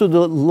come to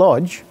the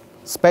lodge,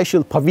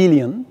 special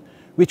pavilion,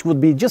 which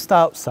would be just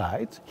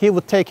outside. He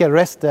would take a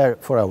rest there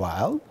for a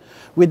while.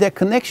 With a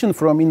connection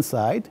from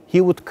inside,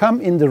 he would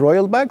come in the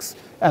royal box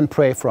and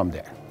pray from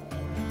there.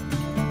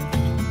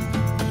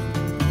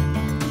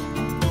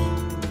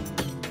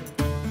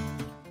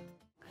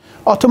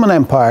 Ottoman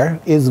Empire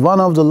is one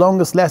of the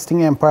longest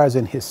lasting empires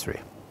in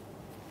history.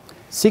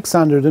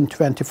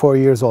 624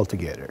 years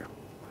altogether.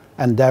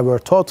 And there were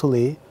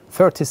totally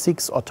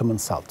 36 Ottoman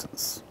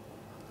sultans.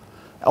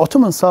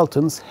 Ottoman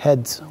sultans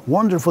had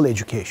wonderful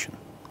education.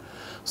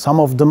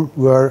 Some of them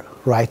were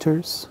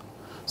writers,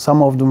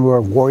 some of them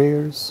were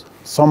warriors,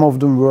 some of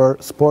them were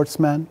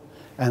sportsmen,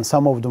 and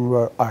some of them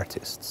were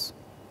artists.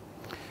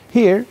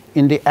 Here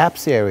in the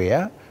apse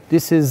area,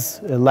 this is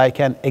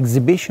like an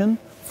exhibition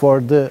for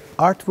the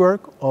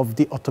artwork of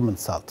the Ottoman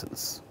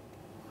sultans.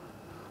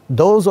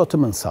 Those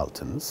Ottoman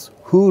sultans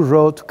who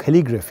wrote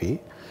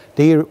calligraphy,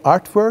 their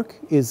artwork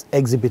is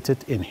exhibited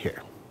in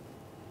here.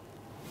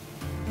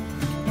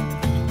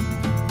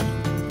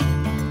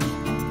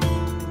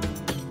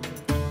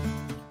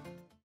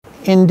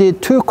 In the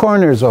two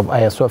corners of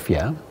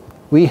Ayasofya,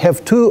 we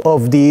have two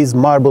of these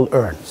marble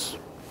urns,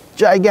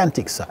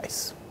 gigantic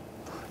size.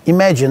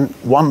 Imagine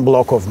one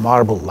block of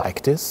marble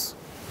like this,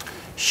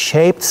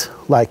 shaped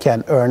like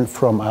an urn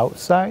from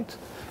outside,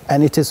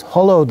 and it is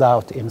hollowed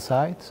out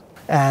inside.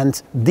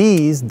 And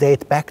these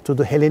date back to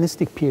the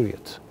Hellenistic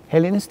period.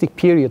 Hellenistic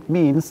period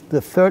means the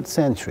 3rd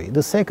century,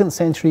 the 2nd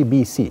century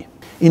BC.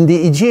 In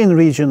the Aegean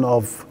region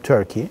of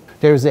Turkey,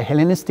 there is a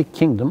Hellenistic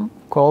kingdom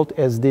called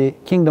as the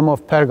Kingdom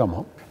of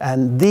Pergamum.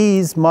 And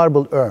these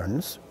marble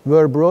urns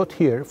were brought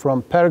here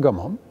from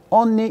Pergamum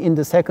only in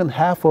the second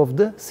half of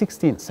the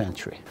 16th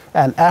century.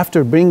 And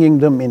after bringing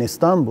them in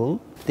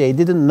Istanbul, they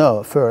didn't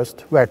know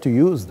first where to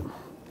use them.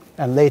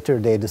 And later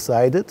they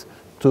decided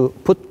to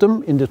put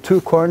them in the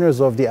two corners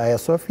of the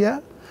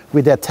Ayasofya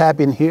with a tab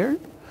in here.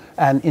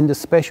 And in the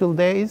special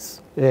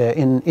days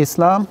in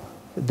Islam,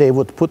 they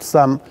would put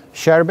some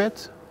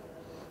sherbet,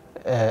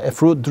 a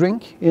fruit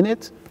drink in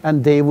it,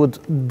 and they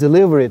would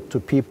deliver it to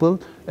people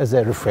as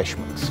a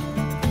refreshment.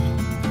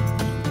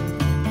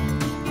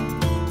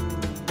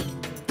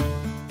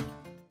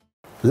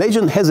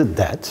 Legend has it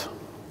that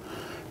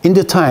in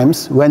the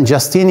times when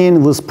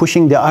Justinian was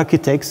pushing the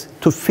architects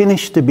to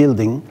finish the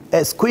building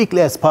as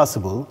quickly as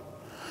possible,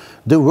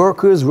 the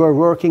workers were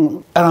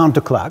working around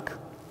the clock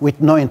with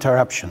no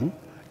interruption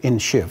in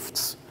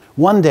shifts.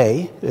 One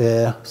day,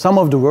 some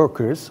of the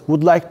workers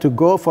would like to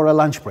go for a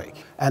lunch break,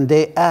 and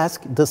they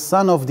asked the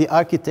son of the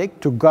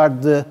architect to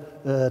guard the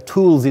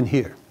tools in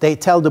here. They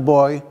tell the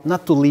boy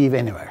not to leave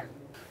anywhere.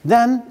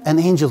 Then an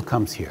angel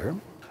comes here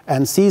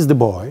and sees the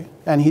boy,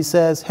 and he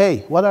says,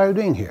 "Hey, what are you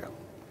doing here?"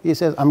 He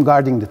says, "I'm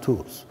guarding the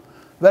tools."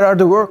 "Where are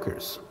the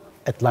workers?"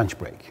 "At lunch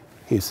break."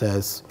 He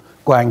says,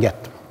 "Go and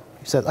get them."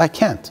 He says, "I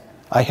can't.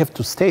 I have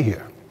to stay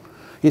here."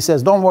 He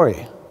says, "Don't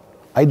worry.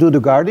 I do the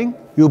guarding,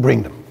 you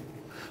bring them."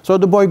 So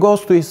the boy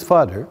goes to his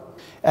father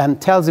and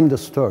tells him the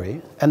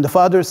story. And the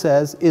father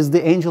says, "Is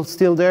the angel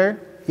still there?"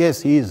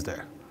 "Yes, he is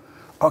there."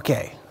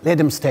 "Okay, let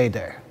him stay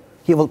there.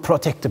 He will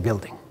protect the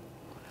building."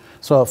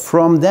 So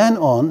from then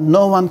on,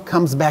 no one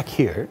comes back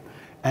here,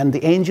 and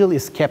the angel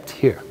is kept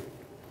here.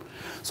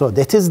 So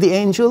that is the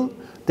angel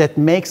that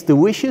makes the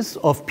wishes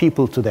of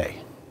people today.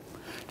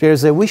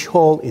 There's a wish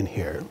hole in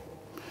here.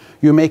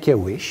 You make a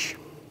wish,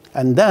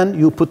 and then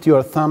you put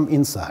your thumb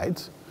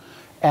inside,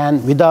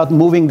 and without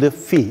moving the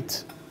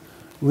feet,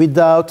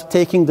 without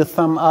taking the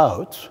thumb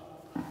out,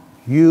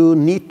 you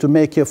need to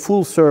make a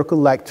full circle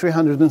like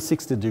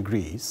 360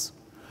 degrees.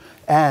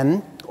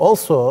 And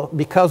also,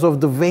 because of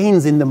the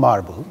veins in the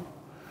marble,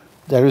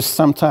 there is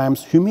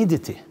sometimes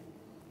humidity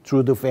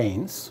through the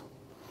veins.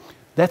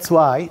 That's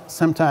why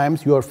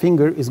sometimes your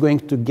finger is going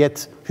to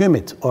get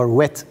humid or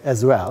wet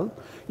as well.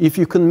 If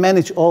you can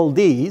manage all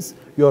these,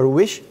 your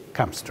wish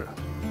comes true.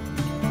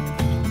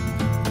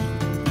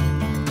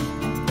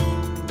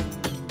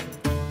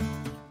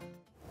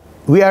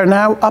 We are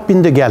now up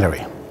in the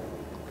gallery.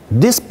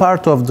 This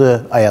part of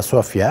the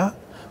Ayasofya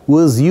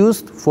was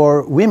used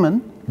for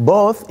women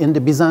both in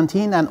the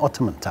Byzantine and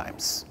Ottoman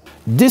times.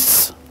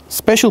 This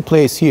special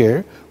place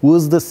here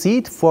was the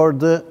seat for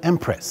the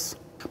empress.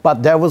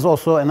 But there was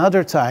also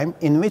another time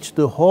in which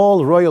the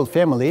whole royal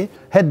family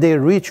had their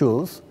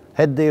rituals,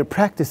 had their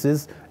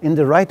practices in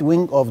the right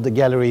wing of the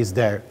galleries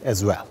there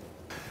as well.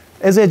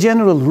 As a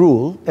general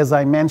rule, as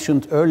I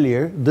mentioned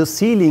earlier, the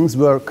ceilings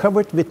were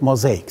covered with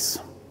mosaics.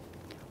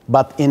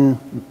 But in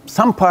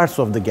some parts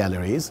of the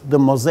galleries, the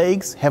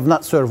mosaics have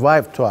not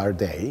survived to our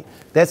day.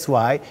 That's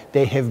why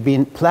they have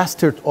been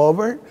plastered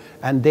over,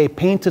 and they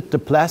painted the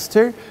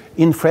plaster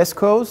in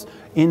frescoes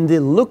in the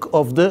look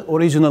of the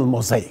original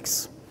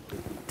mosaics.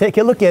 Take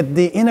a look at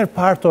the inner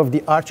part of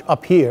the arch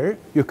up here.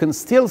 You can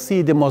still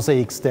see the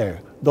mosaics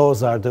there.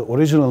 Those are the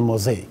original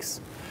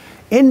mosaics.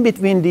 In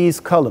between these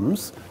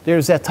columns,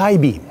 there's a tie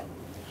beam.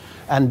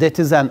 And that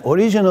is an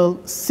original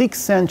 6th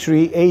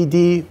century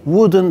AD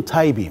wooden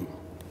tie beam,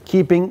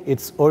 keeping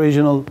its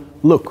original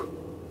look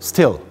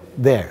still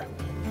there.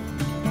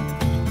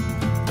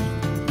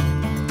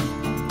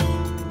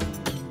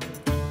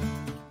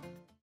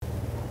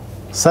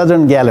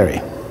 Southern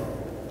Gallery.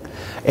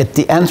 At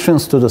the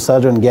entrance to the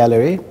Southern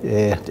Gallery,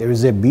 there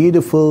is a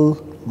beautiful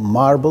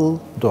marble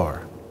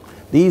door.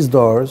 These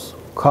doors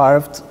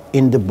carved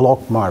in the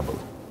block marble.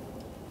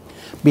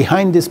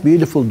 Behind this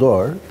beautiful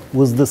door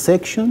was the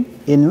section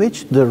in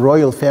which the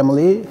royal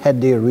family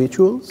had their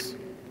rituals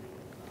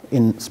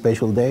in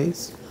special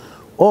days,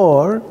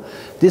 or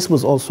this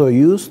was also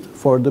used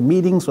for the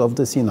meetings of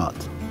the synod.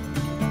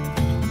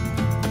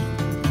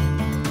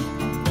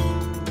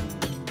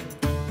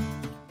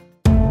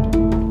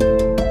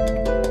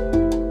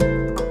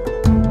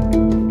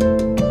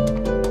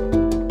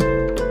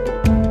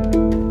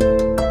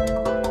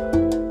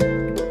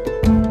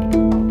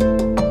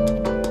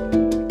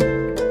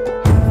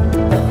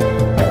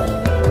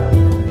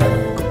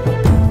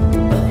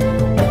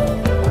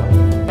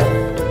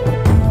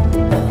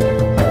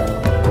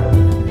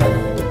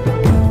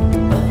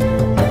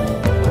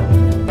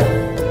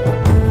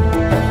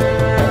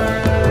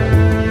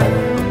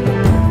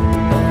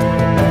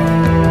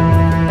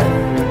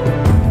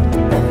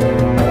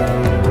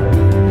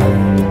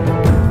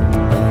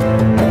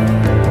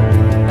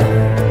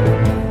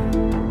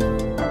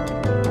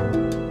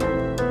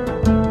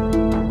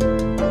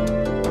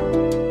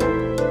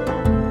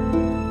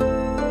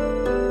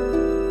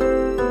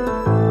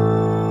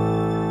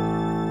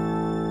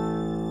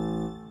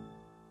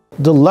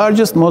 The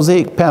largest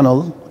mosaic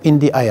panel in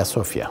the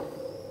Ayasofya.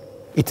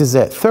 It is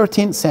a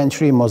 13th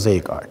century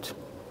mosaic art.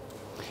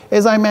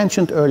 As I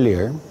mentioned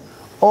earlier,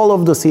 all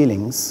of the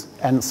ceilings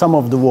and some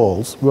of the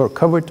walls were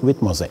covered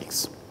with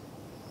mosaics.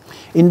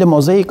 In the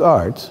mosaic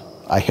art,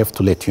 I have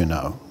to let you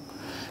know,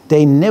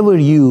 they never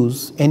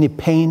use any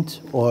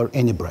paint or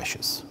any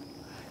brushes.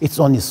 It's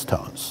only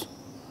stones.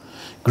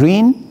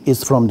 Green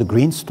is from the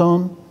green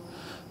stone,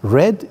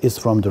 red is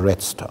from the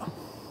red stone.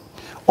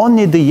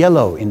 Only the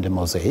yellow in the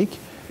mosaic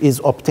is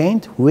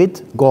obtained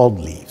with gold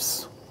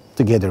leaves,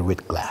 together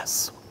with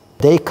glass.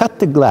 They cut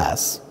the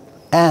glass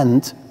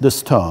and the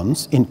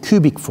stones in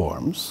cubic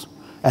forms,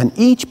 and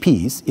each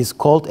piece is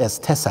called as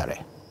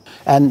tesserae.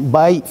 And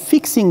by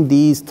fixing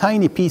these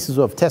tiny pieces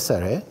of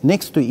tesserae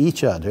next to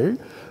each other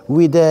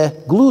with a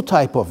glue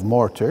type of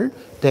mortar,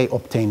 they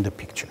obtain the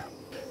picture.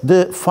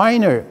 The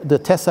finer the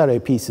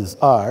tesserae pieces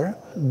are,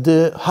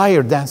 the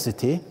higher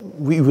density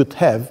we would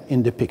have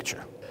in the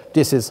picture.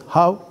 This is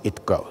how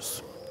it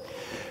goes.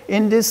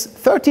 In this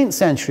 13th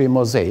century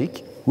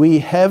mosaic, we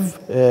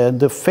have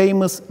the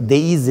famous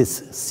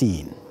deizis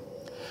scene.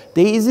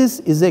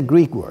 Deizis is a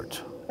Greek word,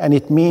 and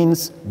it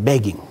means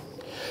begging.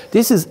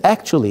 This is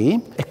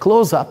actually a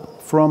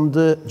close-up from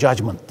the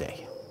Judgment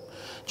Day.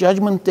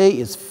 Judgment Day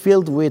is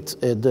filled with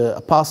the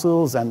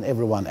apostles and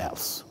everyone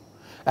else.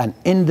 And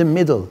in the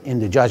middle, in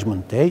the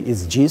Judgment Day,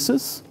 is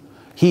Jesus.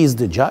 He is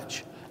the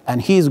judge,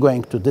 and he is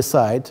going to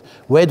decide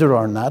whether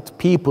or not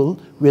people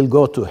will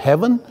go to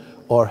heaven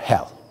or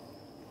hell.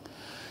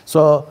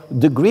 So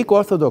the Greek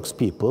Orthodox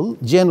people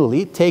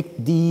generally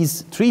take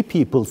these three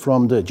people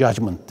from the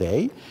Judgment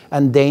Day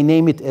and they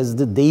name it as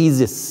the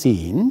deizis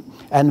scene.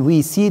 And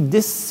we see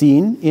this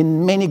scene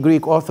in many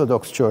Greek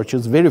Orthodox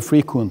churches very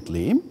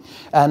frequently.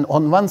 And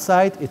on one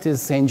side it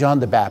is St. John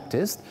the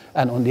Baptist,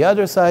 and on the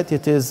other side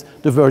it is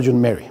the Virgin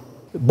Mary.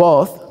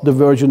 Both the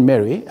Virgin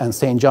Mary and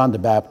St. John the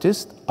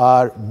Baptist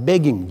are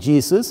begging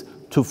Jesus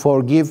to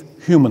forgive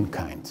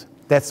humankind.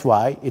 That's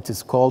why it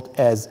is called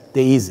as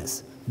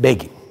deizis,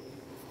 begging.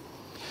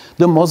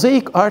 The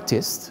mosaic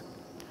artist,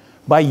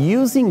 by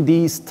using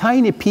these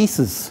tiny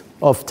pieces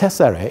of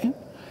tesserae,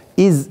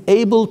 is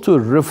able to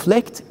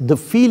reflect the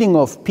feeling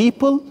of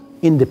people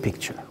in the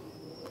picture.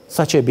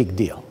 Such a big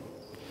deal.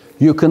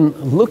 You can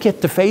look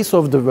at the face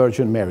of the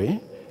Virgin Mary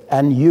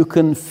and you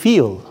can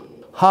feel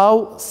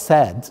how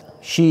sad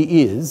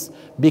she is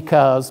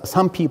because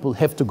some people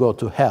have to go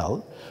to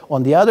hell.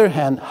 On the other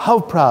hand,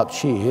 how proud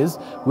she is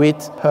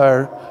with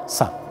her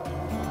son.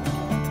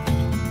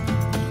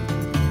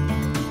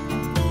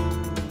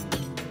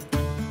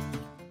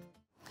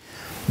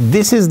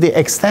 This is the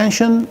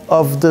extension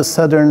of the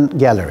Southern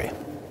Gallery.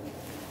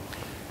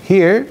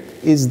 Here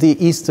is the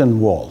eastern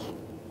wall.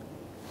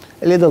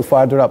 A little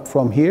farther up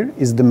from here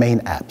is the main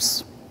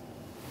apse.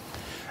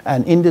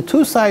 And in the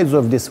two sides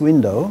of this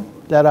window,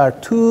 there are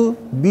two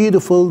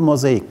beautiful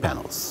mosaic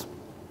panels.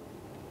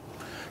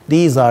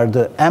 These are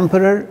the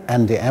Emperor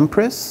and the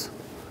Empress,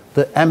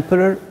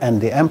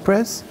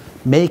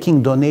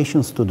 making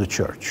donations to the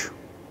church.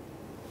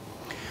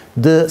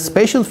 The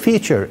special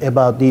feature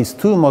about these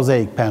two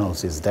mosaic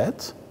panels is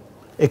that,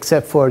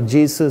 except for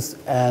Jesus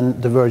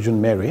and the Virgin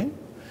Mary,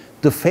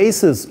 the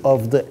faces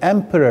of the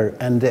Emperor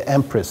and the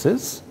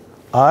Empresses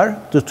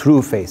are the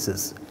true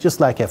faces, just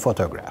like a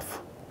photograph.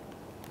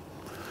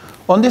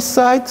 On this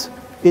side,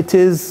 it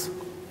is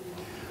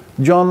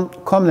John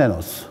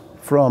Komnenos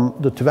from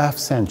the 12th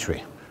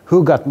century,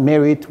 who got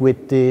married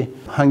with the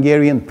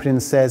Hungarian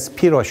princess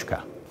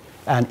Piroshka.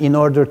 And in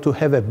order to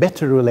have a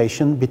better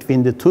relation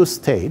between the two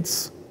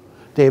states,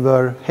 they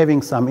were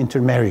having some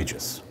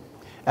intermarriages.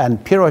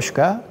 And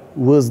Piroshka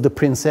was the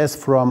princess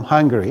from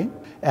Hungary,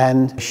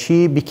 and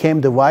she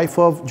became the wife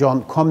of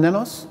John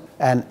Komnenos.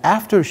 And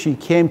after she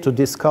came to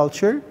this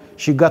culture,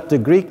 she got the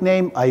Greek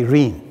name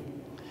Irene.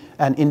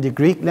 And in the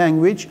Greek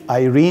language,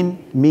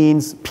 Irene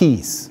means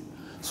peace.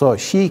 So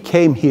she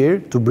came here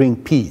to bring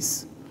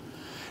peace.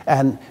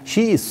 And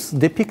she is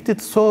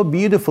depicted so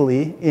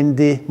beautifully in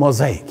the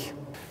mosaic.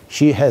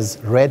 She has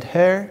red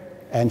hair,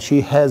 and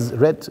she has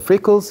red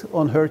freckles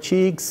on her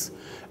cheeks,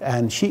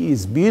 and she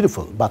is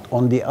beautiful. But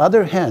on the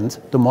other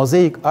hand, the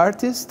mosaic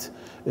artist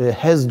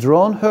has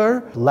drawn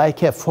her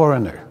like a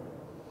foreigner.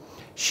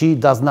 She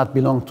does not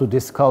belong to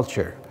this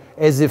culture,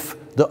 as if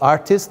the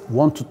artist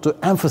wanted to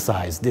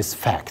emphasize this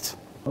fact.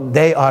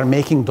 They are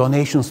making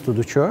donations to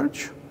the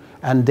church,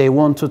 and they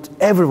wanted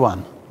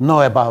everyone to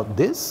know about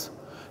this.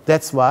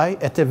 That's why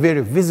at a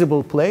very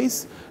visible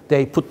place,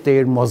 they put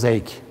their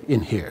mosaic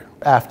in here.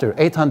 After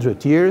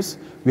 800 years,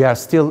 we are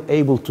still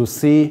able to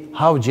see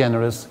how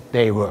generous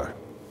they were.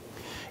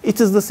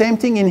 It is the same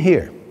thing in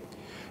here.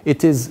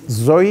 It is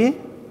Zoe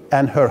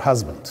and her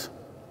husband.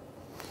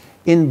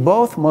 In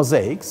both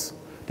mosaics,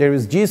 there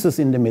is Jesus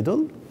in the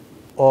middle,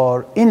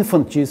 or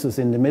infant Jesus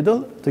in the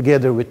middle,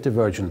 together with the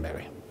Virgin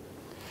Mary.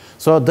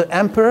 So the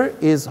emperor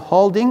is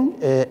holding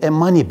a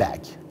money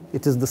bag.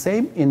 It is the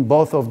same in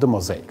both of the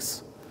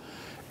mosaics.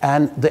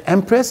 And the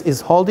empress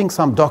is holding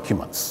some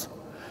documents.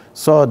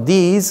 So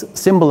these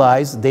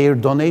symbolize their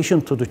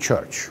donation to the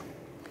church.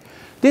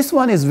 This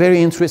one is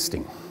very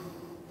interesting.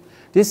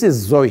 This is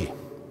Zoe.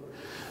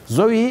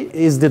 Zoe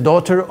is the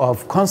daughter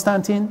of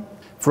Constantine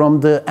from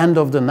the end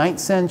of the 9th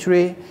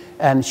century,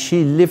 and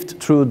she lived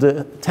through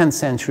the 10th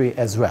century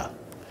as well.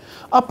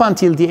 Up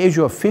until the age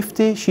of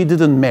 50, she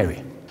didn't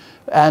marry.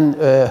 And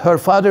her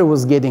father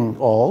was getting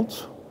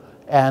old,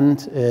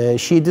 and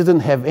she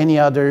didn't have any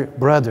other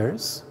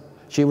brothers.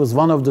 She was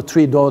one of the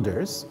 3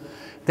 daughters.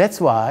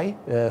 That's why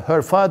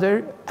her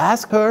father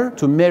asked her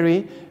to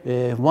marry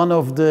one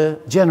of the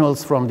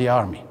generals from the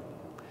army,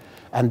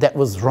 and that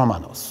was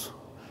Romanos.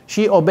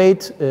 She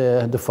obeyed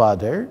the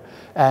father,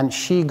 and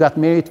she got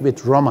married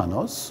with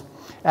Romanos.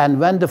 And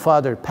when the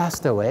father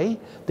passed away,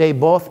 they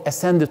both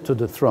ascended to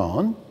the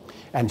throne,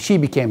 and she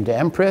became the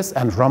empress,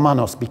 and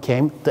Romanos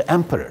became the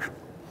emperor.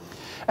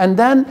 And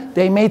then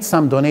they made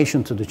some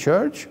donation to the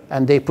church,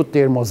 and they put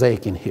their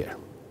mosaic in here.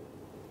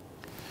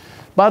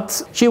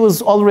 But she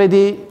was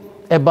already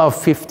above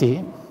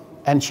 50,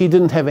 and she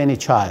didn't have any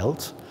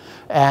child,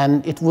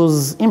 and it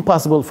was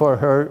impossible for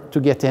her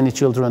to get any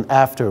children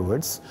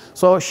afterwards.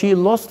 So she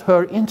lost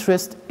her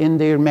interest in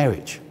their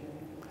marriage.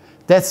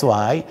 That's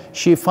why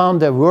she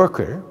found a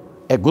worker,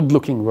 a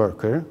good-looking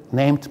worker,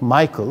 named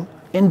Michael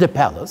in the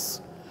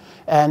palace,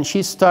 and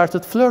she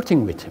started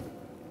flirting with him.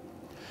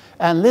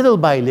 And little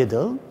by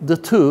little, the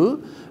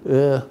two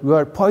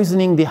were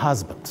poisoning the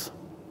husband.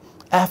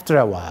 After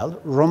a while,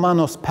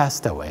 Romanos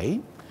passed away,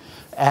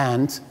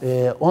 and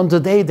on the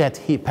day that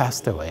he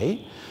passed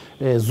away,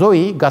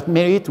 Zoe got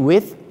married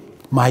with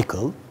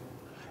Michael,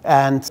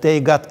 and they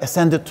got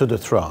ascended to the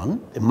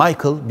throne.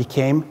 Michael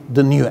became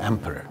the new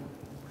emperor.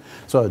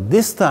 So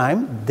this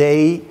time,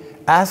 they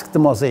asked the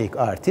mosaic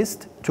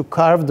artist to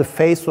carve the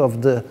face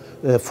of the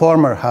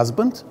former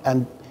husband,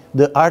 and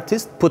the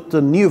artist put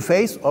the new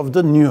face of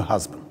the new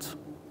husband.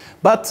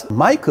 But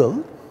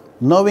Michael,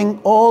 knowing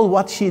all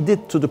what she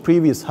did to the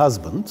previous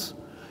husband,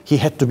 he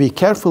had to be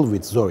careful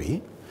with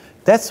Zoe.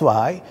 That's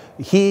why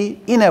he,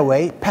 in a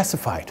way,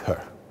 pacified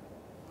her.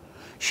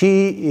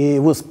 She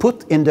was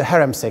put in the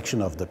harem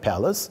section of the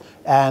palace,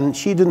 and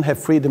she didn't have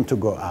freedom to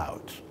go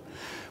out.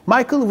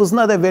 Michael was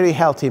not a very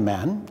healthy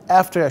man.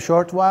 After a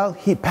short while,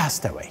 he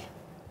passed away.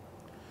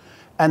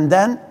 And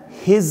then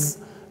his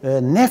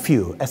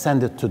nephew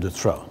ascended to the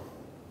throne.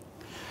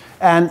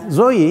 And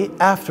Zoe,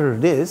 after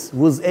this,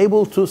 was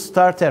able to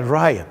start a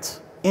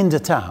riot in the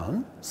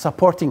town,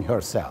 supporting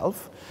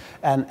herself.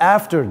 And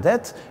after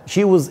that,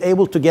 she was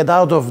able to get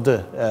out of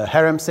the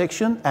harem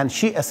section, and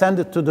she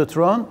ascended to the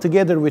throne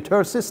together with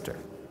her sister.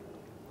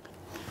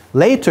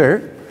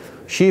 Later,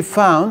 she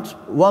found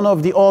one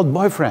of the old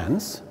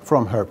boyfriends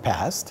from her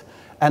past,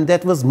 and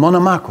that was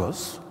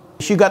Monomachos.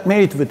 She got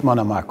married with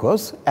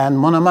Monomachos, and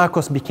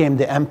Monomachos became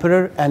the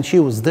emperor, and she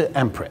was the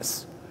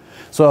empress.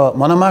 So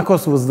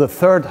Monomachos was the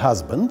third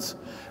husband,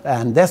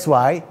 and that's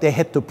why they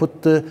had to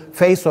put the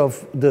face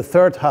of the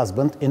third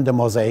husband in the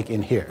mosaic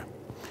in here.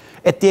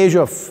 At the age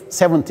of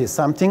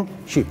 70-something,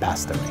 she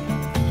passed away.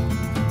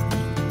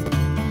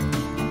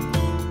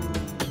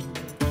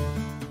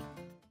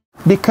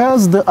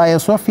 Because the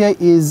Ayasofya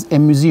is a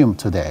museum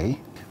today,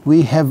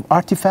 we have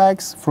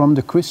artifacts from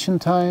the Christian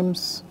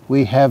times,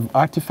 we have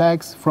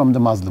artifacts from the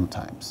Muslim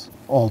times,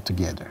 all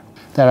together.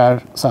 There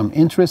are some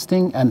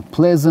interesting and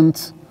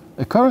pleasant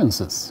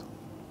occurrences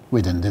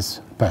within this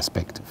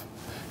perspective.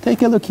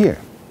 Take a look here.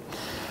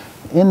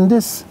 In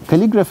this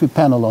calligraphy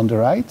panel on the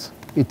right,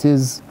 it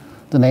is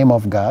the name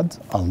of God,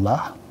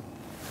 Allah.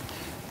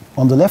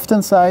 On the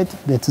left-hand side,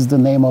 that is the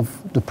name of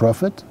the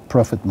Prophet,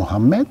 Prophet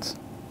Muhammad,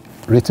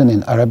 written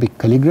in Arabic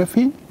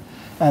calligraphy.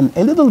 And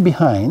a little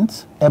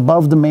behind,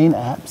 above the main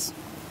apse,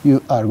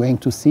 you are going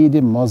to see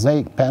the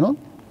mosaic panel,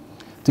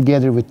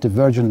 together with the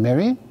Virgin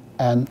Mary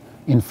and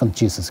Infant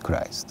Jesus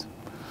Christ.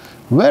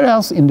 Where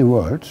else in the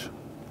world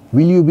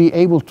will you be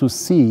able to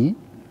see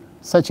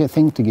such a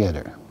thing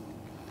together?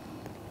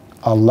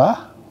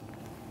 Allah,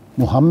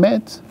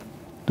 Muhammad,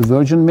 the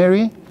Virgin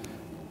Mary,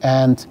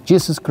 and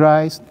Jesus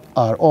Christ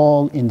are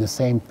all in the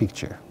same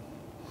picture.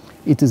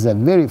 It is a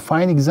very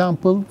fine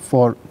example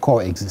for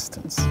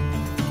coexistence.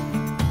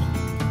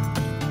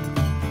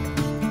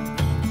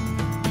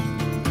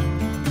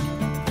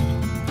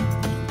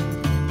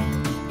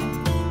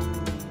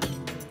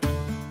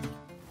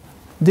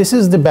 This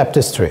is the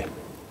baptistry.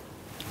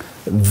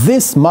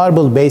 This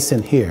marble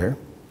basin here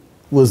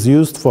was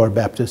used for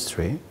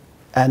baptistry,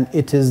 and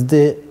it is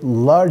the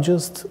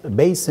largest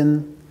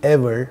basin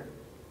ever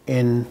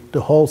in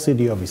the whole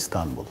city of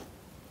Istanbul.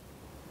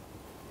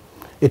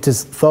 It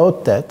is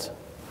thought that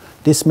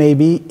this may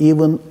be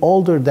even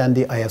older than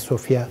the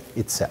Ayasofya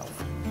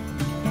itself.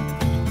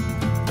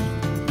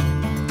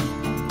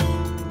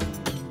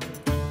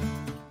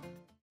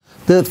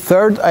 The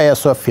third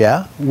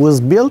Ayasofya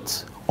was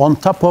built on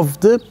top of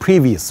the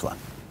previous one.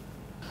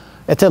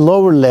 At a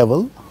lower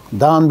level,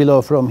 down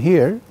below from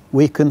here,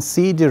 we can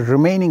see the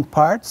remaining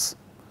parts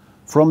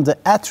from the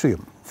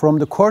atrium, from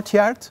the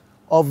courtyard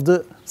of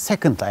the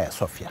second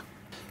Ayasofya.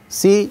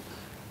 See,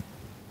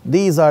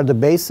 these are the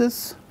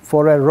bases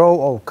for a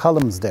row of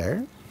columns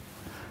there,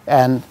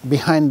 and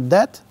behind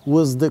that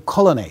was the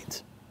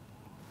colonnade,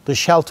 the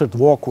sheltered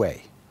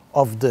walkway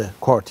of the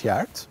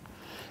courtyard.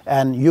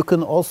 And you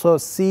can also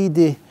see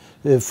the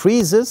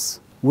friezes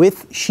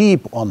with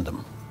sheep on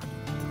them.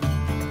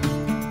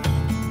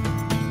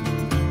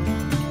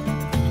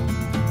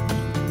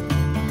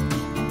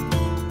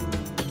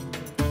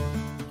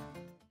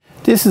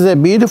 This is a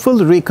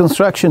beautiful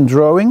reconstruction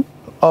drawing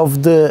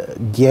of the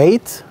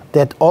gate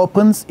that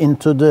opens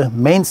into the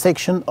main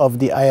section of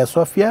the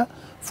Ayasofya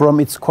from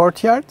its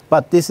courtyard,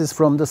 but this is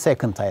from the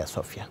second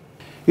Ayasofya.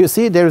 You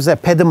see there is a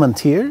pediment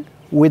here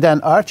with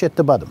an arch at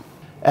the bottom,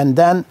 and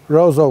then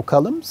rows of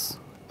columns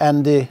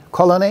and the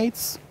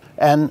colonnades,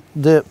 and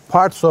the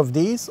parts of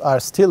these are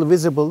still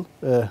visible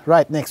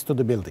right next to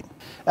the building.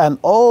 And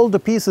all the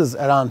pieces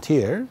around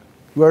here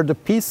were the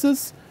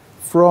pieces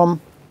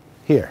from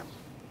here.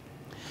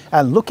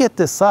 And look at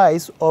the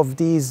size of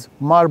these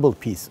marble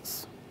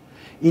pieces.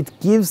 It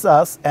gives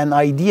us an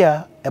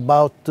idea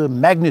about the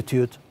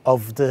magnitude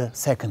of the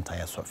second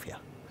Ayasofya.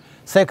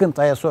 Second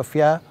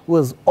Ayasofya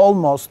was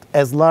almost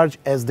as large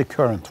as the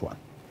current one.